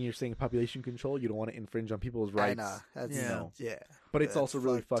day, when you're saying population control, you don't want to infringe on people's I rights. know. That's, Yeah. yeah. But it's That's also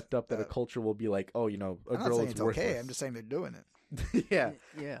really fucked up that a up. culture will be like, oh, a I'm not girl saying is it's worthless. okay. I'm just saying they're doing it. yeah,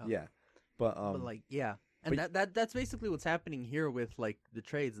 Yeah. yeah. But But like, yeah. And but- that's basically what's happening here with like the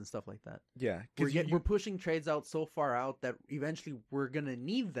trades and stuff like that. yeah, We're, because we're pushing trades out so far out that eventually we're gonna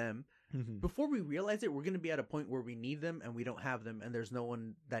need them, Before we realize it, we're going to be at a point where we need them and we don't have them, and there's no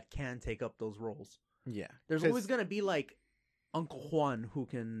one that can take up those roles. Yeah. There's always going to be like Uncle Juan who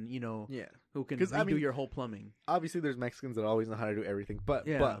can, Yeah. who can 'Cause, redo I mean, your whole plumbing. Obviously, there's Mexicans that always know how to do everything, but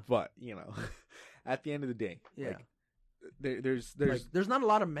at the end of the day, Yeah. like, there's Like, there's not a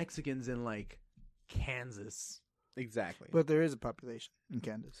lot of Mexicans in like Kansas. exactly. But there is a population in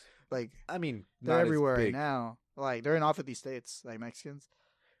Kansas. Like I mean, they're not as everywhere right big. now. Like they're in all 50 states. Like Mexicans.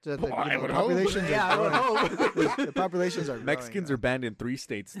 So, Well, I the would hope. populations. Yeah, I would hope. The populations are growing, Mexicans are banned in 3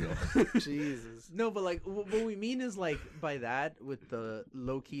 states still. Jesus. No, but like what we mean is like by that with the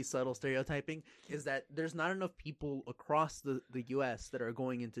low key subtle stereotyping is that there's not enough people across the U.S. that are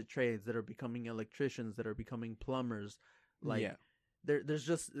going into trades, that are becoming electricians, that are becoming plumbers. Like Yeah. this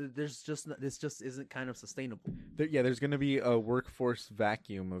just isn't kind of sustainable. There's going to be a workforce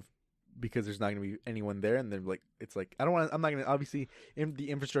vacuum of because there's not going to be anyone there, and they're like, it's like I'm not going to obviously the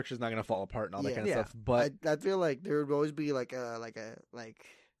infrastructure is not going to fall apart and all that Yeah. kind of Yeah. stuff. But I feel like there would always be like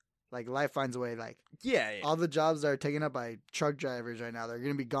life finds a way. Like yeah, all the jobs that are taken up by truck drivers right now, they're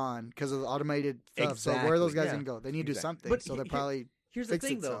going to be gone because of the automated stuff. So where are those guys Exactly, going to go? They need to do Exactly. something. But So they're he- probably Here's the fix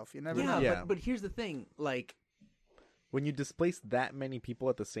thing, itself. though. You never Yeah, know. Yeah. but here's the thing. Like, when you displace that many people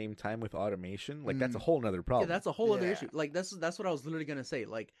at the same time with automation, like that's a Mm. whole nother yeah, problem. that's a whole other Yeah. issue. Like that's what I was literally gonna say.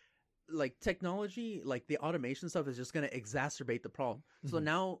 Like technology, like the automation stuff is just going to exacerbate the problem. So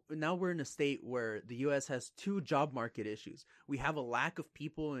Mhm. now we're in a state where the US has 2 job market issues. We have a lack of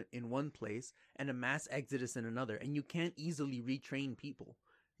people in one place and a mass exodus in another, and you can't easily retrain people.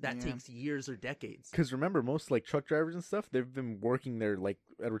 That Yeah. takes years or decades. Because remember, most like truck drivers and stuff, they've been working there, like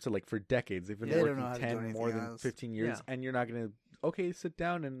Edward said, like for decades. They've been They don't working know how to do 10 more anything than else. 15 years, Yeah. and you're not gonna sit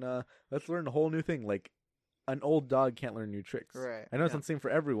down and let's learn a whole new thing. Like an old dog can't learn new tricks. Right. I know it's Yeah. not the same for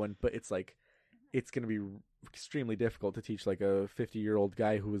everyone, but it's like it's gonna be extremely difficult to teach like a 50-year-old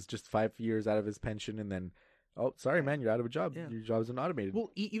guy who was just 5 years out of his pension, and then sorry man, you're out of a job. Yeah. Your job's been automated.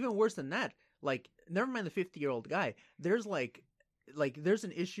 Well, even worse than that, like never mind the 50-year-old guy. There's there's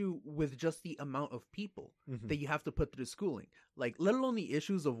an issue with just the amount of people Mhm. that you have to put through schooling. Like, let alone the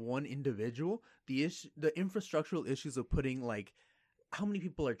issues of one individual, the infrastructural issues of putting like how many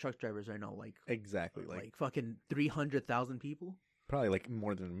people are truck drivers right now? Like Exactly. like fucking 300,000 people, Probably like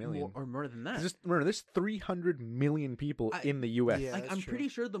more than a million. or more than that. Just remember, there's 300 million people I- in the U.S. Yeah. Like, that's I'm true. pretty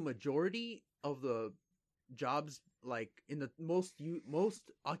sure the majority of the jobs, like in the most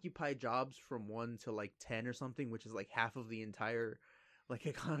occupied jobs from 1 to like 10 or something, which is like half of the entire like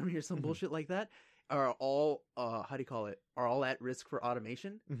economy or some Mhm. bullshit like that, are all how do you call it? Are all at risk for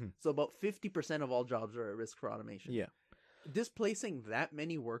automation. Mhm. So about 50% of all jobs are at risk for automation. Yeah. Displacing that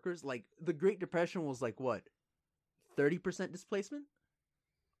many workers, like the Great Depression was like what, 30% displacement?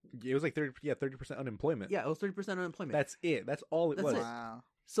 It was like 30% unemployment. Yeah, it was 30% unemployment. That's it. That's all it That's was. it. Wow.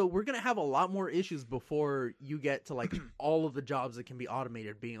 So we're gonna have a lot more issues before you get to like all of the jobs that can be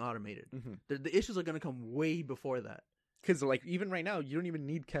automated being automated. Mhm. The issues are gonna come way before that. Because like even right now, you don't even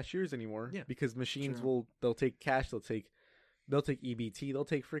need cashiers anymore. Yeah. Because machines True. they'll take cash, they'll take EBT, they'll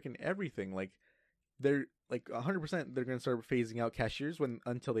take freaking everything. Like they're like 100%. They're gonna start phasing out cashiers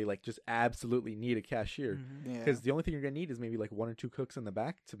until they like just absolutely need a cashier. Mm-hmm. Yeah. Because the only thing you're gonna need is maybe like 1 or 2 cooks in the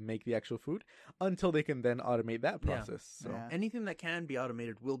back to make the actual food until they can then automate that Yeah. process. So. Yeah. Anything that can be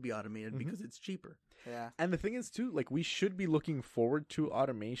automated will be automated Mhm. because it's cheaper. Yeah. And the thing is too, like we should be looking forward to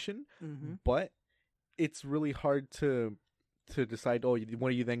automation, Mm-hmm. but it's really hard to decide. Oh, what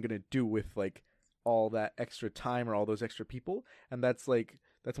are you then gonna do with like all that extra time or all those extra people? And that's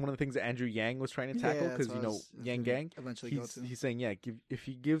one of the things that Andrew Yang was trying to tackle that's because what I was Yang gonna Gang. Eventually go to. He's saying if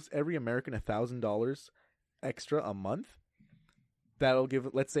he gives every American $1,000 extra a month, that'll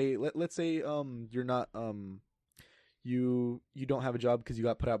give. Let's say you're not you don't have a job because you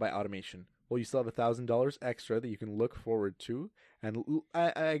got put out by automation. Well, you still have $1,000 extra that you can look forward to, and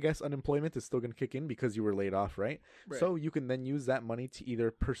I guess unemployment is still going to kick in because you were laid off, right? Right. So you can then use that money to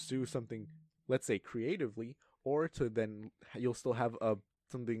either pursue something, let's say creatively, or to then you'll still have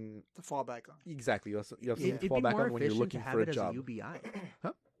something to fall back on. exactly. You'll have Yeah. something to It'd fall be back more on when you're efficient looking to have for a it as job. a UBI.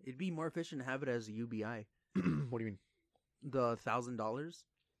 Huh? It'd be more efficient to have it as a UBI. What do you mean? The $1,000,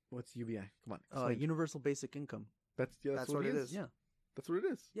 What's UBI? Come on, explain. universal basic income. That's what it is. Yeah. That's what it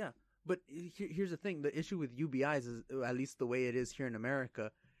is. But here's the thing: the issue with UBIs is, at least the way it is here in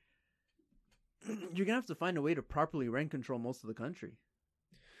America, you're gonna have to find a way to properly rent control most of the country,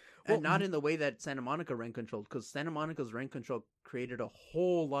 Well, and not in the way that Santa Monica rent controlled, because Santa Monica's rent control created a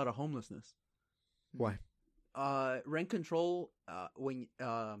whole lot of homelessness. Why? Rent control. When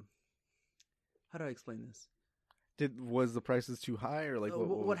how do I explain this? Was the prices too high or like What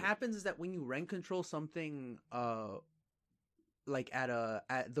was it? happens is that when you rent control something, like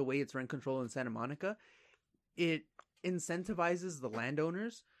at the way it's rent control in Santa Monica, it incentivizes the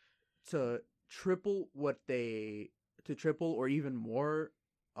landowners to triple or even more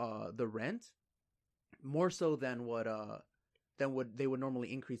the rent, more so than what they would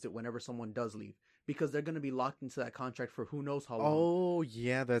normally increase it whenever someone does leave, because they're going to be locked into that contract for who knows how long. Oh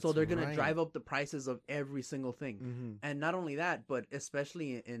yeah, that's so they're going right. to drive up the prices of every single thing. Mhm. And not only that, but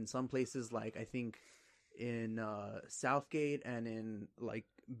especially in some places, like I think in Southgate and in like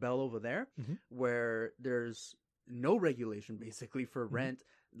Bell over there, Mhm. where there's no regulation basically for Mhm. rent.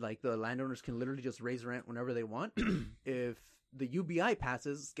 Like the landowners can literally just raise rent whenever they want. If the UBI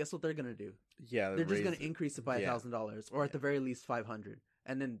passes, guess what they're gonna do? Yeah, They're just gonna raised it. increase it by Yeah. $1,000, or at the very least 500,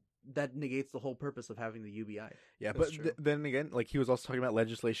 and then that negates the whole purpose of having the UBI. Yeah, That's but true. then again, like he was also talking about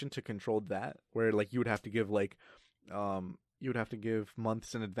legislation to control that, where like you would have to give you would have to give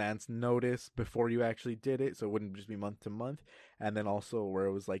months in advance notice before you actually did it, so it wouldn't just be month to month. And then also where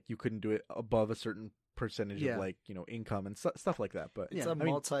it was like you couldn't do it above a certain percentage Yeah. of like income and stuff like that. But It's Yeah. a I mean-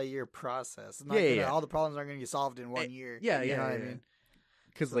 multi-year process. It's not Yeah, gonna, yeah. All the problems aren't going to get solved in 1 year. yeah, you yeah, know what yeah, I yeah. mean?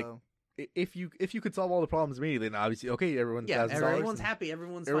 because like So, if you could solve all the problems immediately, then obviously okay, everyone's Yeah, $1,000 everyone's and- happy.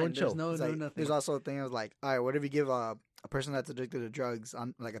 Everyone's everyone fine. chill. There's no it's like, nothing. there's also a thing of like, all right, what if you give a person that's addicted to drugs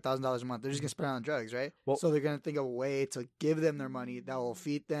on like $1,000 a month? They're just gonna spend it on drugs, right? Well- So they're gonna think of a way to give them their money that will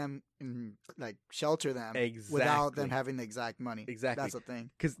feed them and like shelter them without them Exactly. having the exact money. Exactly. That's the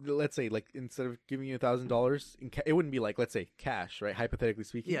thing. Because let's say, like, instead of giving you $1,000 it wouldn't be like, let's say, cash, right? Hypothetically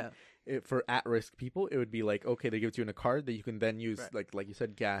speaking, Yeah. For at-risk people, it would be like, okay, they give it to you in a card that you can then use, Right. like you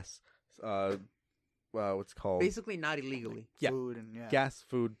said, gas, what's it called? Basically, not illegally. Yeah. Food and yeah. Gas,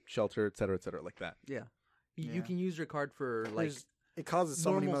 food, shelter, et cetera, like that. Yeah. You Yeah. can use your card for like There's- It causes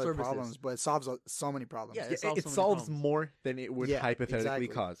so many normal other services. problems, but it solves so many problems. Yeah, Yeah, It solves it so many solves problems. more than it would hypothetically exactly.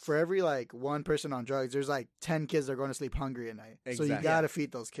 cause. For every like one person on drugs, there's like 10 kids that are going to sleep hungry at night. So you Exactly. gotta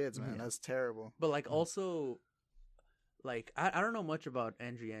feed those kids, man. Mhm. That's terrible. But like also, like I don't know much about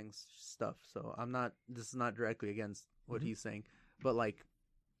Andrew Yang's stuff, so this is not directly against what Mhm. he's saying. But like,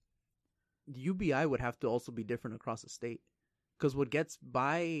 UBI would have to also be different across the state, because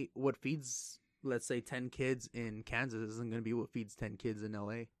what feeds, let's say, 10 kids in Kansas isn't going to be what feeds 10 kids in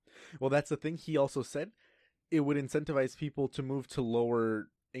LA. Well, that's the thing. He also said it would incentivize people to move to lower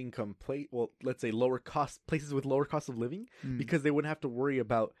income let's say lower cost places with lower cost of living, Mm. because they wouldn't have to worry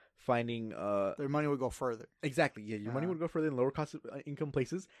about finding Their money would go further. exactly, yeah, your money Uh-huh. would go further in lower cost of income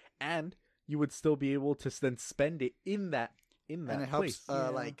places, and you would still be able to then spend it in that And it place. helps Yeah.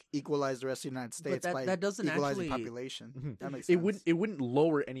 like equalize the rest of the United States that- by that doesn't equalizing actually- population. Mhm. That makes It sense. wouldn't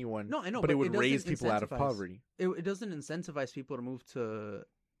lower anyone. No, I know, but it would doesn't raise people out of incentivize- poverty. It doesn't incentivize people to move to,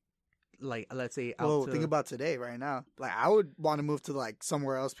 like, let's say, out Well, to. think about today, right now. Like, I would want to move to like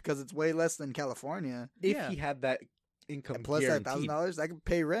somewhere else because it's way less than California. If Yeah. he had that income And plus that guaranteed. $1,000, I could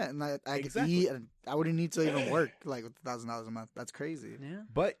pay rent and I could Exactly. eat, and I wouldn't need to even work like with $1,000 a month. That's crazy. Yeah.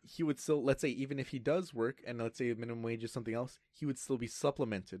 But he would still, let's say, even if he does work, and let's say minimum wage is something else, he would still be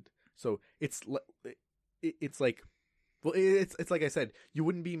supplemented. So it's like, well, it's like I said, you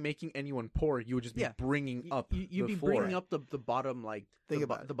wouldn't be making anyone poor. You would just be Yeah. bringing up. You'd the be floor. bringing up the bottom, like Think the,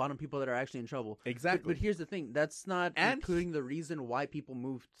 about it. the bottom people that are actually in trouble. Exactly. But here's the thing: that's not And- including the reason why people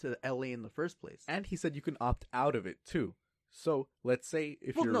moved to LA in the first place. And he said you can opt out of it too. So let's say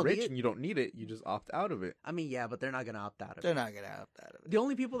if Well, you're no, rich they- and you don't need it, you just opt out of it. I mean, yeah, but they're not gonna opt out of They're it. not gonna have that. The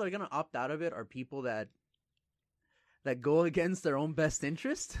only people that are gonna opt out of it are people that go against their own best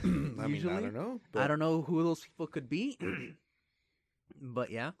interest. I mean, Usually, I don't know. I don't know who those people could be, but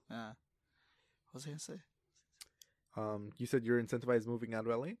yeah. What was I gonna say? You said you're incentivized moving out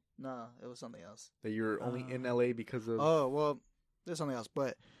of LA. No, it was something else. That you're only in LA because of. Oh well, there's something else.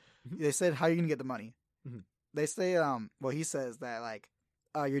 But Mhm. they said, how are you gonna get the money? Mhm. They say, well, he says that like,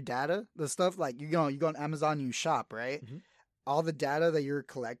 your data, the stuff like you go on Amazon, and you shop, right? Mhm. All the data that you're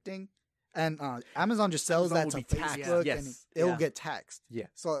collecting, and Amazon just sells Amazon that will to be taxed, Facebook, yes. and it'll Yeah. get taxed. Yeah.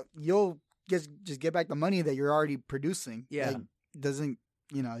 So you'll just get back the money that you're already producing. Yeah. Like, doesn't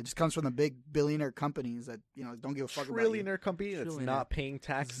it just comes from the big billionaire companies that don't give a fuck about you. Trillionaire company that's Trillionaire. not paying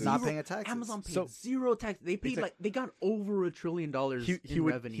taxes. Not paying a tax. Amazon paid So- zero tax. They paid Exact- they got over $1 trillion in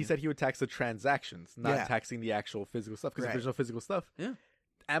revenue. He said he would tax the transactions, not Yeah. taxing the actual physical stuff. Because if Right. there's no physical stuff, Yeah.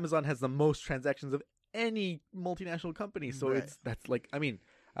 Amazon has the most transactions of any multinational company. So Right. that's like, I mean,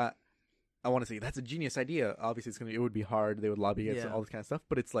 I want to say that's a genius idea. Obviously, it would be hard. They would lobby against Yeah. all this kind of stuff.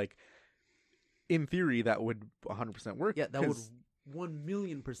 But it's like, in theory, that would 100% work. Yeah, that would 'cause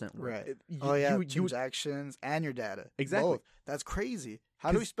 1,000,000% work. Right. you- Oh yeah, you would- transactions and your data. Exactly. Both. That's crazy.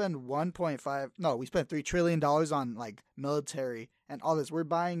 How do we 'Cause- spend 1.5? No, we spent $3 trillion on like military and all this. We're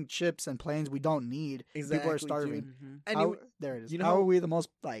buying chips and planes we don't need. People are Exactly, starving. dude. Mhm. And There it is. you know how how- are we the most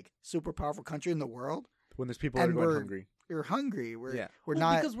like super powerful country in the world? when there's people that are And going we're- hungry. We're hungry. We're Yeah. we're Well,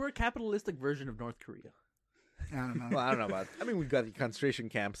 not. because we're a capitalistic version of North Korea. I don't know. Well, I don't know about. I mean, we've got the concentration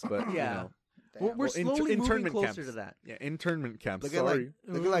camps, but Yeah. you know, Damn. We're Well, slowly moving internment closer camps. to that. yeah, internment camps. Look at like Sorry.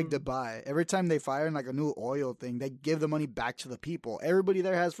 look at like Dubai. Every time they fire in like a new oil thing, they give the money back to the people. Everybody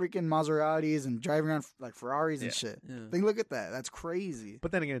there has freaking Maseratis and driving around like Ferraris and Yeah. shit. Yeah. Like, look at that. That's crazy.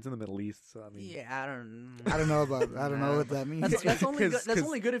 But then again, it's in the Middle East, so I mean, Yeah, I don't. I don't know about. I don't know what that means. That's only good. 'Cause- That's 'cause-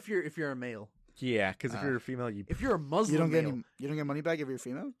 only good if you're a male. yeah, because if you're a female, you. If you're a Muslim You don't get male, any, you don't get money back if you're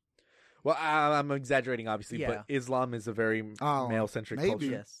female. Well, I'm exaggerating, obviously, Yeah. but Islam is a very Oh, male-centric maybe. culture.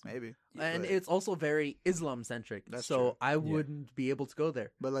 yes, Maybe, and but, it's also very Islam centric. That's So true. I wouldn't be able to go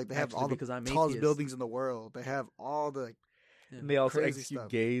there. but like they have Actually, all the because I'm tallest atheist. buildings in the world. They have all the. And they also Crazy execute stuff.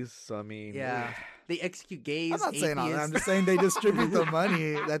 gays, so I mean, Yeah, they execute gays. I'm not saying all that. I'm atheists. just saying they distribute the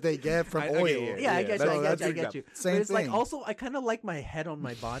money that they get from I oil. get you. Yeah, I Yeah, get you. that's- I that's get you. I a get good you. Same But it's like thing. also I kind of like my head on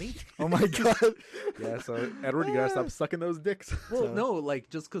my body. Oh my god. yeah. So Edward, you gotta stop sucking those dicks. Well, So- no, like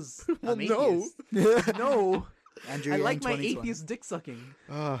just because Well, I'm no. atheist. No, Andrew I Yang like my 2020. atheist dick sucking.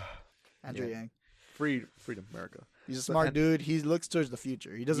 Andrew Yeah. Yang. Freedom, America. He's a But- smart and- dude. He looks towards the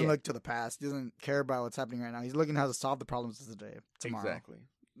future. He doesn't Yeah. look to the past. He doesn't care about what's happening right now. He's looking how to solve the problems of today, tomorrow. Exactly,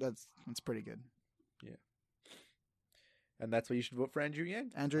 That's pretty good. and that's why you should vote for Andrew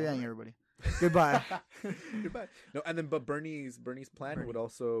Yang. Andrew All Yang, right. everybody. Goodbye. Goodbye. No, and then but Bernie's plan Bernie. would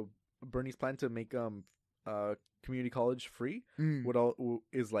also Bernie's plan to make community college free Mm.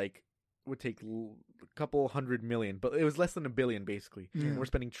 would take a couple hundred million, but it was less than $1 billion basically. Yeah. And we're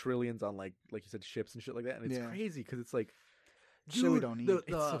spending trillions on like you said ships and shit like that, and it's Yeah. crazy because it's like Shit we Dude, don't need. The, It's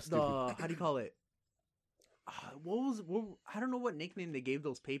so the, stupid. how do you call it? I don't know what nickname they gave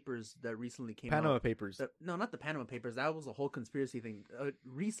those papers that recently came Panama out. Papers. No, not the Panama Papers. That was a whole conspiracy thing.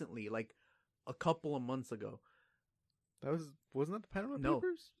 Recently, like a couple of months ago, Wasn't that the Panama No.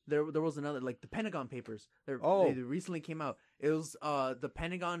 Papers? there was another, like the Pentagon Papers. Oh. They recently came out. It was the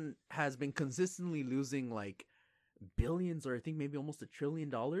Pentagon has been consistently losing like billions, or I think maybe almost $1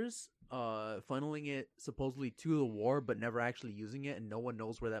 trillion, funneling it supposedly to the war, but never actually using it, and no one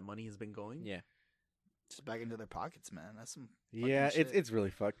knows where that money has been going. Yeah, Just back into their pockets, man. That's some. yeah. shit. It's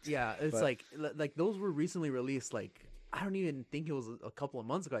really fucked. Yeah, it's But- like those were recently released. Like I don't even think it was a couple of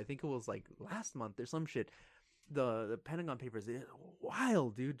months ago. I think it was like last month or some shit. The Pentagon Papers,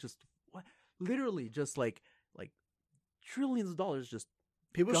 wild, dude. Just what? Literally, just like trillions of dollars. Just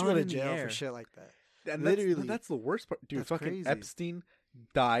People should Gone go to in the jail air. for shit like that. And Literally. that's the worst part, dude. That's Fucking crazy. Epstein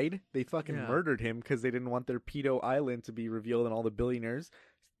died. They fucking Yeah. murdered him because they didn't want their pedo island to be revealed and all the billionaires.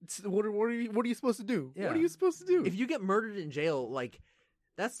 What are you supposed to do? Yeah. What are you supposed to do? if you get murdered in jail, like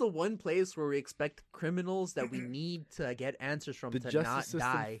that's the one place where we expect criminals that we need to get answers from the to justice not system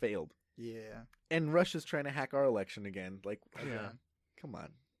die. failed, Yeah. and Russia's trying to hack our election again. Like, Yeah. come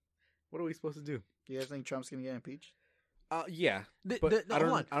on, what are we supposed to do? Do you guys think Trump's gonna get impeached? Yeah, The, but the, I don't-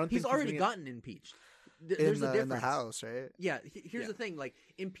 hold on. I don't He's think he's already gonna- gotten impeached. In There's a the, difference. in the House, right? Yeah, here's Yeah. the thing. Like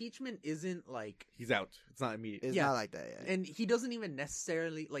impeachment isn't like, he's out. It's not immediate. It's Yeah. not like that yet. and he doesn't even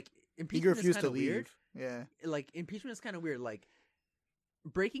necessarily like He impeachment. refused is to kind of leave. weird. Yeah. Like impeachment is kind of weird. Like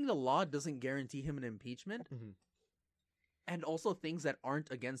breaking the law doesn't guarantee him an impeachment, Mhm. and also things that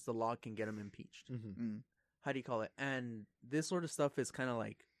aren't against the law can get him impeached. Mm-hmm. How do you call it? And this sort of stuff is kind of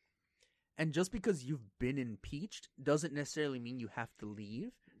like, and just because you've been impeached doesn't necessarily mean you have to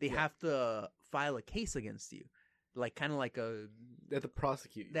leave. They Yeah. have to file a case against you, like kind of like a. They have to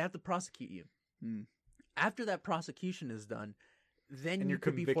prosecute you. They have to prosecute you. Mm. After that prosecution is done, then And you you're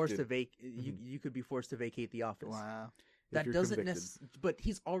could be forced to convicted. you could be forced to vacate the office. Wow. If That you're doesn't convicted. but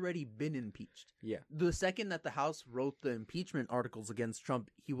he's already been impeached. Yeah. The second that the House wrote the impeachment articles against Trump,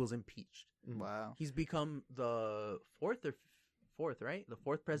 he was impeached. Mm. Wow. He's become the fourth, right? The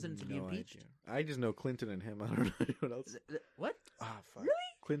fourth president to be No impeached. idea. I just know Clinton and him. I don't know anyone else. What? Ah, fuck.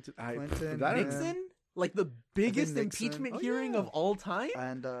 Clinton. Clinton, I don't- yeah. Nixon? Like the biggest Nixon. impeachment Oh, hearing yeah. of all time?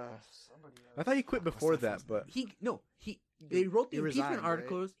 And somebody else. I thought he quit What's before that that, but They wrote the he impeachment resigned, right?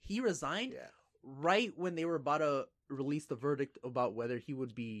 articles. He resigned Yeah. right when they were about to release the verdict about whether he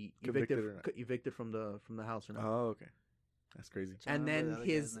would be Convicted or not. evicted from the House or not. oh, okay, that's crazy. Trying And to remember then the other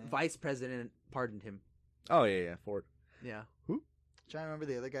his guy's name. vice president pardoned him. Oh yeah, Ford. Yeah, Trying to remember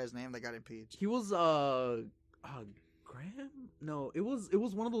the other guy's name that got impeached. he was Graham. No, it was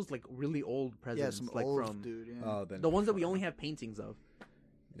one of those like really old Yeah, presidents, some like old from dude. Yeah. Oh, then the ones that we only have paintings of.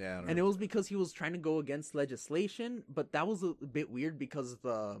 Yeah, I don't And know. it was because he was trying to go against legislation, but that was a bit weird because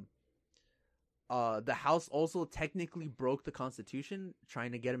the House also technically broke the Constitution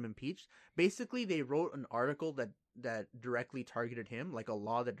trying to get him impeached. Basically, they wrote an article that directly targeted him, like a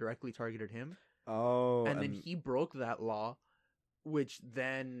law that directly targeted him. Oh, And then he broke that law, which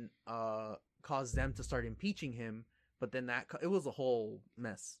then caused them to start impeaching him. But then it was a whole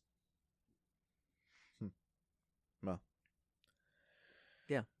mess. Well.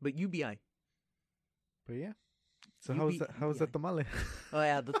 Yeah, but UBI. But yeah. So You how was beat that? How was that tamale? Oh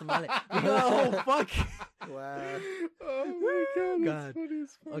yeah, the tamale. Oh fuck. Wow. Oh my god, God. that's funny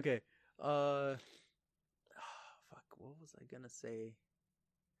as fuck. Okay. Fuck. What was I gonna say?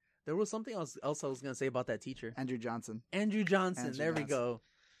 There was something else I was gonna say about that teacher, Andrew Johnson. Andrew Johnson. Andrew There we Johnson. go.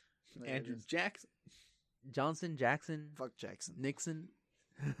 There it Andrew is. Jackson. Johnson, Jackson, Fuck Jackson. Nixon.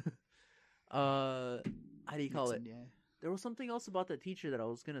 How do you call it? Nixon, Yeah. There was something else about that teacher that I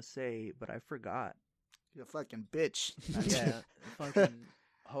was gonna say, but I forgot. You a fucking bitch. Yeah, fucking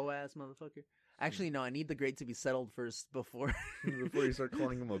hoe ass motherfucker. Actually, no. I need the grade to be settled first before Before you start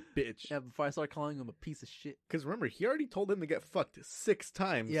calling him a bitch. yeah, before I start calling him a piece of shit. Because remember, he already told him to get fucked 6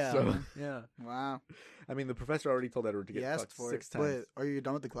 times. Yeah, So, yeah. Wow. I mean, the professor already told Edward to He get asked fucked for 6 it. times. But are you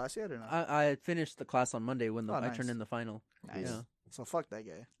done with the class yet or not? I finished the class on Monday when Oh, I nice. turned in the final. Nice. Yeah. So fuck that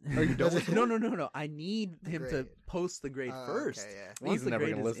guy. Are you done with no, no, no, no. I need him to grade. post the grade Oh, first. okay, yeah. Once He's the never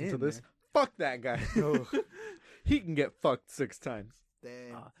grade going to is listen to in, this. Fuck that guy. He can get fucked 6 times.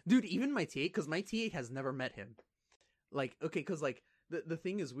 Damn. dude, even my TA, because my TA has never met him. Like, okay, because like the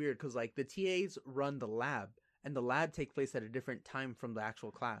thing is weird, because like the TAs run the lab, and the lab take place at a different time from the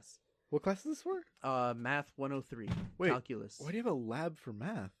actual class. What class is this for? Math 103, Wait, calculus, Why do you have a lab for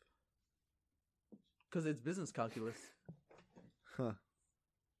math? because it's business calculus. Huh.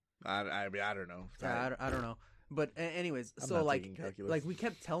 I mean, I don't know. Yeah, I don't know. But anyways, I'm so not like taking calculus. like we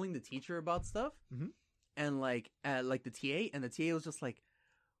kept telling the teacher about stuff, Mhm. and like the TA, and the TA was just like,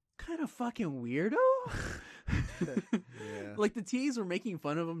 kind of fucking weirdo. Yeah. Like the TAs were making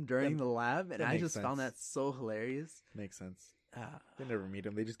fun of him during That- the lab, and that I makes just found sense. that so hilarious. Makes sense. Uh, They never meet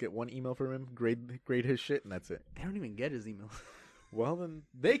him. They just get one email from him, grade his shit, and that's it. I don't even get his email. Well, then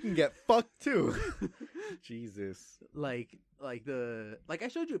they can get fucked too. Jesus. like I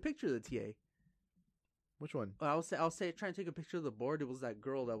showed you a picture of the TA. Which one? I'll say trying to take a picture of the board. It was that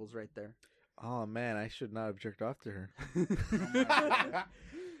girl that was right there. Oh man, I should not have jerked off to her. God.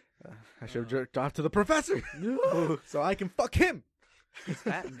 I should have jerked off to the professor, so I can fuck him. He's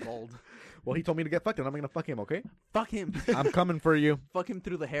fat and bald. Well, he told me to get fucked, and I'm gonna fuck him. Okay? Fuck him. I'm coming for you. Fuck him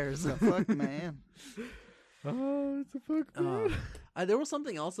through the hairs. Fuck man. Oh, it's a fuck. Man. There was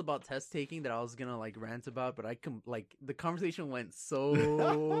something else about test taking that I was gonna like rant about, but the conversation went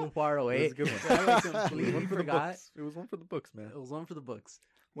so far away. It was a good one. that I It was completely one for the forgot. books. It was one for the books, man. It was one for the books.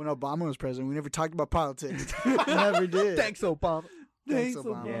 When Obama was president, we never talked about politics. We never did. Thanks, Obama. Thanks,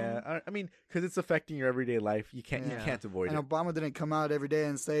 Obama. Yeah, I mean, because it's affecting your everyday life. You can't Yeah. avoid And it. Obama didn't come out every day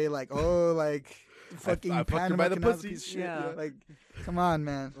and say like, "Oh, like fucking I fucked her by the Panama Canal's a pussy." piece of shit." Yeah. Like, come on,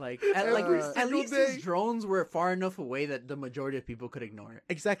 man. Like Every at single least day. his drones were far enough away that the majority of people could ignore it.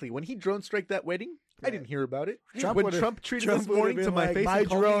 Exactly. When he drone strike that wedding, I Yeah. didn't hear about it. Trump when would've- Trump treated Trump this would've morning been to my like, face my and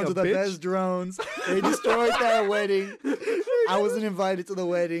called me drones a are the bitch. best drones. They destroyed that wedding. I wasn't invited to the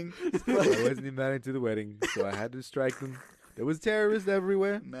wedding. I wasn't invited to the wedding, so I had to strike them. There was terrorists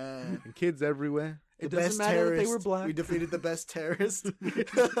everywhere Man, and kids everywhere. It the doesn't best matter that terrorist. they were black. We defeated the best terrorist.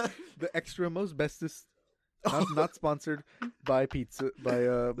 The extra most bestest. Not sponsored by pizza by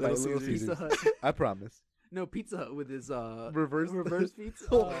Little Caesars. Caesars. Pizza Hut. I promise. No, Pizza Hut with his Reverse pizza.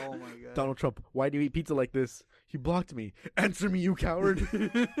 Oh my god. Donald Trump, why do you eat pizza like this? He blocked me. Answer me, you coward.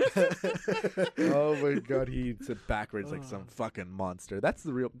 Oh my god, he eats it backwards like some fucking monster. That's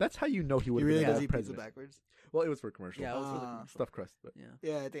how you know he would He have really been a does bad eat pizza president. backwards. Well, it was for a commercial. Yeah, it was for the Ah. commercial. Stuffed crust, but Yeah,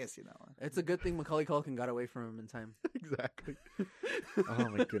 Yeah, I think I see that one. it's a good thing Macaulay Culkin got away from him in time. exactly. Oh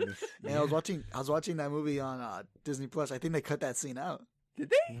my goodness. Yeah, I was watching that movie on Disney Plus. I think they cut that scene out. Did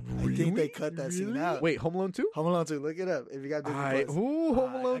they? I think they cut that scene out. Wait, Home Alone 2? Home Alone 2, look it up if you got Disney Plus.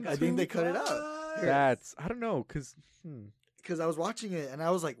 Home Alone I think they cut it out. That's, I don't know, because, Because I was watching it and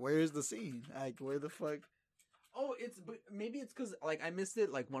I was like, "Where's the scene? Like, where the fuck?" Oh, maybe it's because like I missed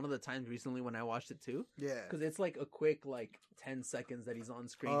it like one of the times recently when I watched it too. Yeah, Because it's like a quick like 10 seconds that he's on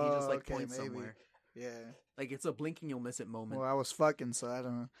screen. He Oh, just like okay, points maybe. somewhere. yeah. Like it's a blinking you'll miss it moment. Well, I was fucking, so I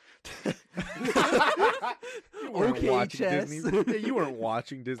don't know. you weren't Okay, watching Chess. Disney. Yeah, you weren't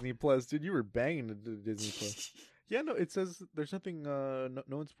watching Disney Plus, dude. You were banging the Disney Plus. Yeah, no, it says there's nothing, no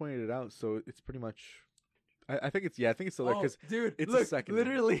one's pointed it out, so it's pretty much, I think it's still there, because, dude, it's a look, second.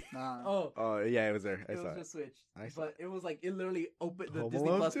 literally. Nah. Oh, yeah, it was there. I it saw was it. just switched. I saw But it was like it literally opened. The Home Disney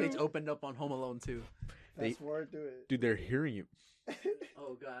Alone Plus page 2? opened up on Home Alone 2. Fast forward to it. Dude, they're hearing you.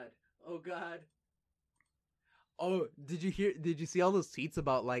 Oh god. Oh god. Oh, did you see all those tweets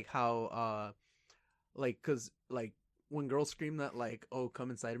about like how like cuz like when girls scream that like, oh,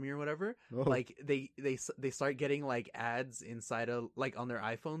 come inside of me or whatever, Oh. like they start getting like ads inside of like on their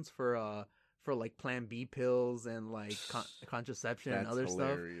iPhones for like Plan B pills and like contraception and That's other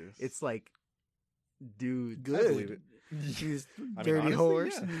hilarious. stuff. It's like, dude, I believe Good. it. These I mean, dirty honestly,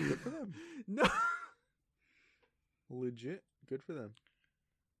 horse. yeah, good for them. no. Legit, good for them.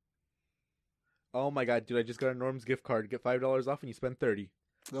 Oh my god, dude! I just got a Norm's gift card. Get $5 off, and you spend 30.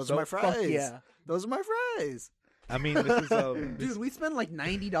 Those So, are my fries. Fuck yeah. Those are my fries. I mean, this is Dude, we spend like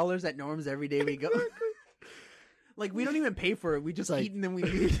 $90 at Norm's every day we go. Like, we don't even pay for it. We just It's like- eat and then we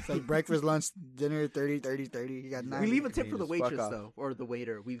leave. It's like breakfast, lunch, dinner, 30, 30, 30. You got 90. We leave a tip You for the just fuck waitress, off. though, or the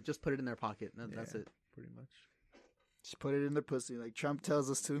waiter. We just put it in their pocket. That's Yeah. it. pretty much. Just put it in the pussy like Trump tells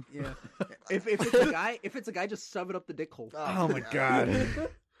us to. Yeah. if it's a guy, just shove it up the dick hole. Oh my god.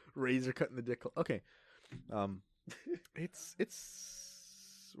 Razor cutting the dick. Okay. It's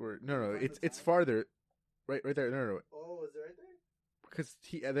it's farther. Right there. No. Oh, is it right there? Because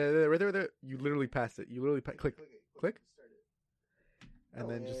there. You literally passed it. You literally click, and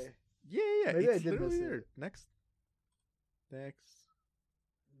then just yeah. Maybe I It's did literally miss it. there. Next.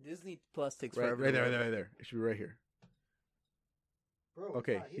 Disney Plus takes Right forever. there. It should be right here. Bro,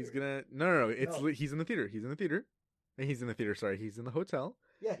 Okay, he's gonna. No. It's No. he's in the theater. He's in the theater. Sorry, he's in the hotel.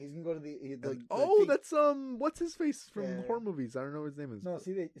 Yeah, he's gonna go to the Oh, thing. that's what's his face from Yeah. horror movies? I don't know what his name is. No,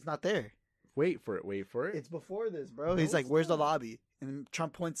 see, it's not there. Wait for it. It's before this, bro. No, He's like, it's "Where's the not. lobby?" And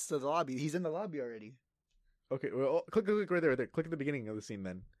Trump points to the lobby. He's in the lobby already. Okay, well, click right there. Click at the beginning of the scene.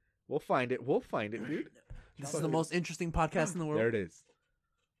 Then we'll find it, dude. This is the most interesting podcast in the world. There it is.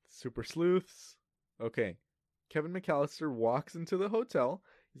 Super sleuths. Okay, Kevin McAllister walks into the hotel.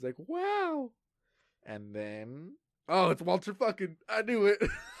 He's like, "Wow," and then it's Walter fucking. I knew it.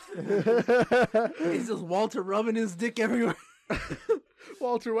 It's just Walter rubbing his dick everywhere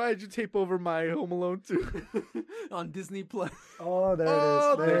Walter, why did you tape over my Home Alone 2? on Disney Plus. Oh, there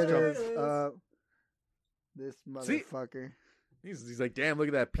Oh, it is. there's There it Trump. is. This See? motherfucker. He's like, damn, look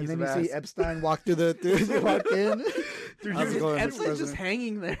at that piece And then of you ass. see Epstein walk through the walk in. Dude, How's he it was going, Mr. Epstein's just President?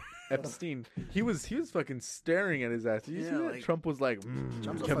 hanging there. Epstein. He was fucking staring at his ass. Did you see Yeah, that? like- Trump was like,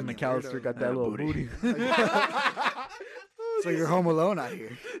 Trump's a Kevin fucking McAllister weirdo. got that little booty. So you're home alone out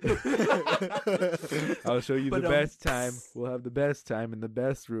here. I'll show you But, the best time. We'll have the best time in the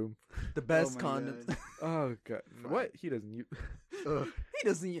best room. The best my condoms. God. Oh god, what? He doesn't use Ugh. He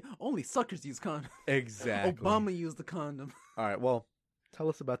doesn't. Only suckers use condoms. exactly. Obama used the condom. All right, well, tell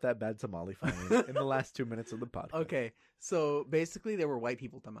us about that bad tamale finally in the last 2 minutes of the podcast. Okay, so basically, they were white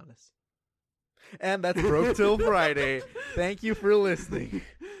people tamales. and that's Broke Till Friday. Thank you for listening.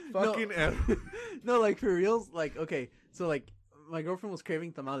 Fucking no, F. no, like for reals. Like, okay, so like my girlfriend was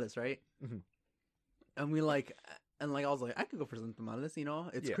craving tamales, right? Mhm. And we like, and like I was like, I could go for some tamales. You know,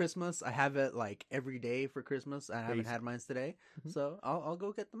 it's Yeah. Christmas. I have it like every day for Christmas. I haven't had mine today, Mhm. so I'll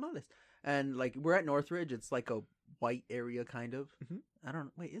go get tamales. And like we're at Northridge. It's like a white area, kind of. Mhm. I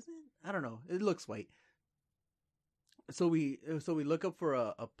don't wait, isn't it? I don't know. It looks white. So we look up for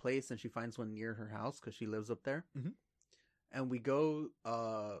a place, and she finds one near her house because she lives up there. Mhm. And we go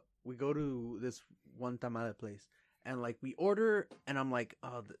to this one tamale place, and like we order, and I'm like,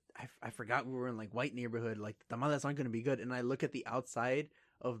 oh, I forgot we were in like white neighborhood. Like the tamales aren't gonna be good. And I look at the outside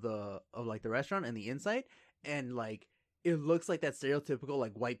of the restaurant and the inside, and like it looks like that stereotypical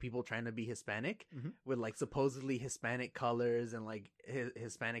like white people trying to be Hispanic Mhm. with like supposedly Hispanic colors and like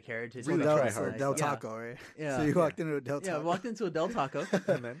Hispanic heritage. Really on the try outside. hard. Del Yeah. Taco, right? Yeah. So you walked into a Del Yeah, I Taco. walked into a Del Taco.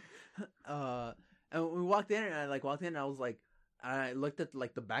 And then And we walked in, and I like walked in, and I was like, I looked at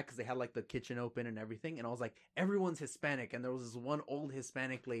like the back because they had like the kitchen open and everything, and I was like, everyone's Hispanic, and there was this one old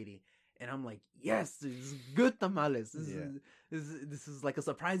Hispanic lady, and I'm like, yes, this is good tamales. This is like a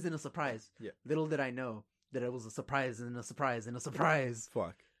surprise in a surprise. Yeah. Little did I know that it was a surprise and a surprise and a surprise.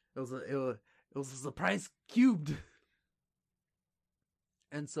 fuck. It was a surprise cubed.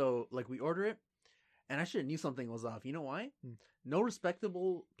 And so like we order it, and I should have knew something was off. You know why? Hmm. No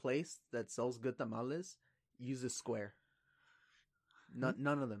respectable place that sells good tamales uses square.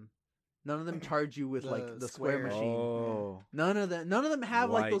 None of them. None of them charge you with like The the square square. machine. Oh, None of them have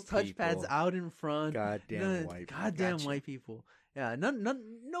like White those touch pads people. out in front. goddamn white. Goddamn Gotcha. white people. Yeah,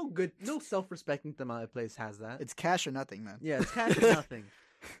 no self-respecting tamale place has that. It's cash or nothing, man. Yeah, it's cash or nothing.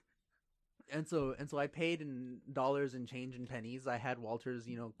 And so I paid in dollars and change and pennies. I had Walter's,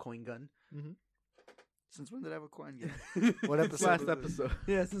 coin gun. Since when did I have a coin game? What This episode? last was this? episode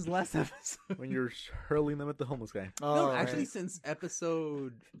Yeah, since last episode. when you're hurling them at the homeless guy. Oh, No, right. actually, since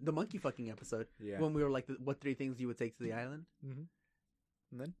the monkey fucking episode, Yeah. when we were like, what 3 things you would take to the island? And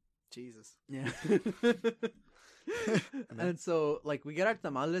then Jesus. Yeah. And so, like, we get our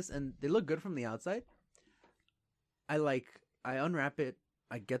tamales, and they look good from the outside. I unwrap it,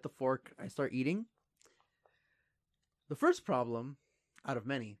 I get the fork, I start eating. The first problem, out of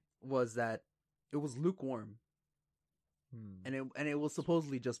many, was that it was lukewarm, and it was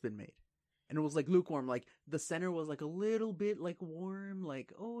supposedly just been made. And it was like lukewarm, like the center was like a little bit like warm,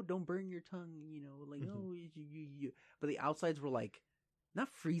 like, oh, don't burn your tongue, like, oh, but the outsides were like not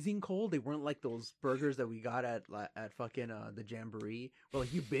freezing cold. They weren't like those burgers that we got at fucking the Jamboree, where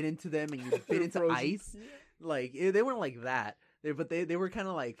like you bit into them and you bit into ice. Like they weren't like that. They were kind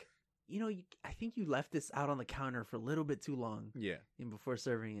of like, I think you left this out on the counter for a little bit too long. Yeah. Before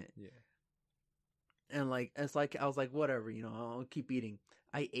serving it. Yeah. And like it's like I was like, whatever, I'll keep eating.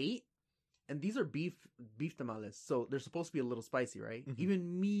 I ate. And these are beef tamales, so they're supposed to be a little spicy, right? Mm-hmm.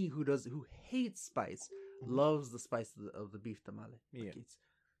 Even me, who hates spice, loves the spice of the beef tamale. Yeah, like it's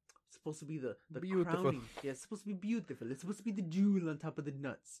supposed to be the beautiful. crowning. Yeah, it's supposed to be beautiful. It's supposed to be the jewel on top of the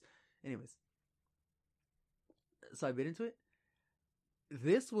nuts. Anyways, so I bit into it.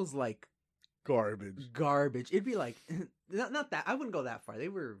 This was like garbage. It'd be like not that. I wouldn't go that far. They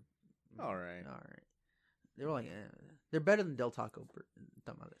were all right. They were like they're better than Del Taco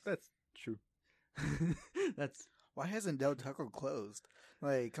tamales. That's true. That's why hasn't Del Taco closed?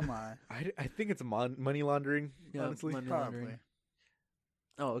 Like, come on. I think it's money laundering. Yeah, honestly, money probably. laundering.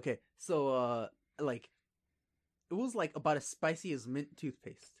 Oh, okay. So, like, it was like about as spicy as mint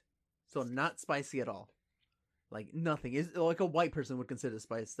toothpaste. So not spicy at all. Like nothing. It's like a white person would consider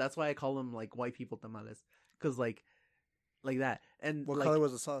spice. That's why I call them like white people tamales, because like that. And What like, color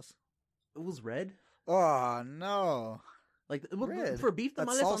was the sauce? It was red. Oh no. Like Red. for beef That's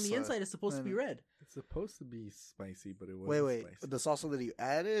tamales on the salsa. inside, it's supposed to be red. it's supposed to be spicy, but it wasn't Wait. spicy. The salsa that you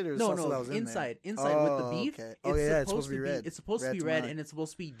added, or the salsa that was in inside there? with the beef. Okay. Oh yeah, it's supposed to be red. It's supposed to Red be red, tamale. and it's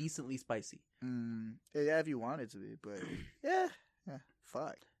supposed to be decently spicy. Yeah, if you want it to be, but yeah.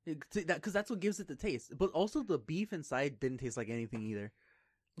 Fuck. Because that's what gives it the taste. But also the beef inside didn't taste like anything either.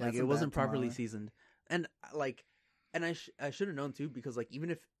 Like That's it a wasn't bad properly tamale. seasoned. And like, and I should have known too, because like even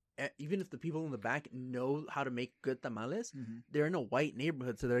if the people in the back know how to make good tamales, they're in a white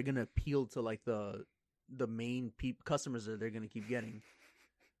neighborhood, so they're gonna appeal to like the main customers that they're gonna keep getting,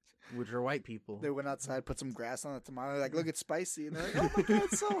 which are white people. They went outside, put some grass on the tomato, like, look, it's spicy, and they're like, oh my god,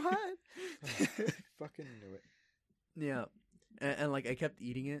 it's so hot. Fucking knew it. Yeah, and like I kept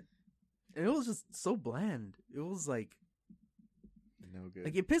eating it, and it was just so bland. It was like. No good.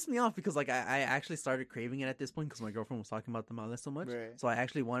 Like it pissed me off because like I actually started craving it at this point because my girlfriend was talking about tamales so much. Right. So I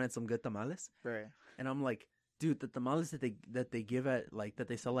actually wanted some good tamales. Right. And I'm like, dude, the tamales that they give at like that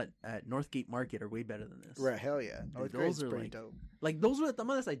they sell at Northgate Market are way better than this. Right, hell yeah. Dude, Those are pretty like dope. Like those were the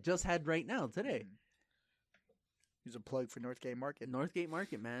tamales I just had right now today. Use a plug for Northgate Market. Northgate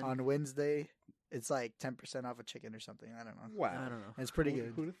Market, man. On Wednesday, it's like 10% off a chicken or something. I don't know. Wow. I don't know. It's pretty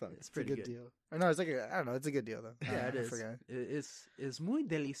good. Who'd have thought? It's It's a pretty good deal. Or no, it's like I don't know. It's a good deal though. Yeah, it I is. forgot. It's muy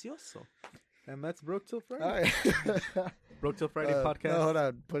delicioso. And that's Broke Till Friday. All right. Broke Till Friday podcast No, hold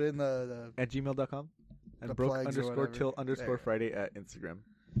on. Put in the at gmail.com. And the broke plugs or underscore whatever. till underscore There. Friday at Instagram.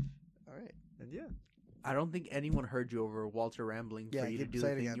 All right. And yeah. I don't think anyone heard you over Walter rambling Yeah, for you to keep do the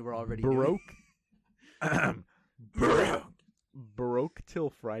saying it thing again. you were already Broke. doing. Broke Till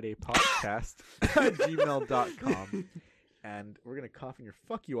Friday podcast at gmail.com. And we're going to cough in your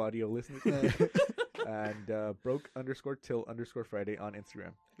fuck you audio listeners. And broke underscore till underscore Friday on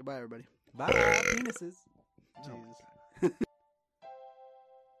Instagram. Goodbye, everybody. Bye, penises. Jesus.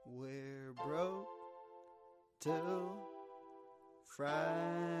 We're broke till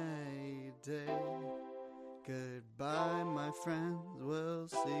Friday. Goodbye, my friends. We'll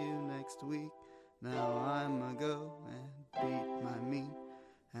see you next week. Now I'ma go and beat my meat.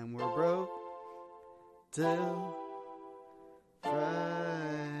 And we're broke till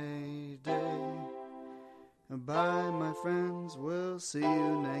Friday. Goodbye, my friends. We'll see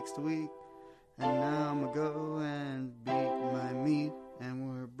you next week. And now I'ma go and beat my meat. And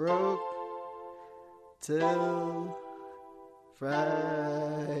we're broke till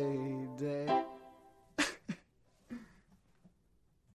Friday.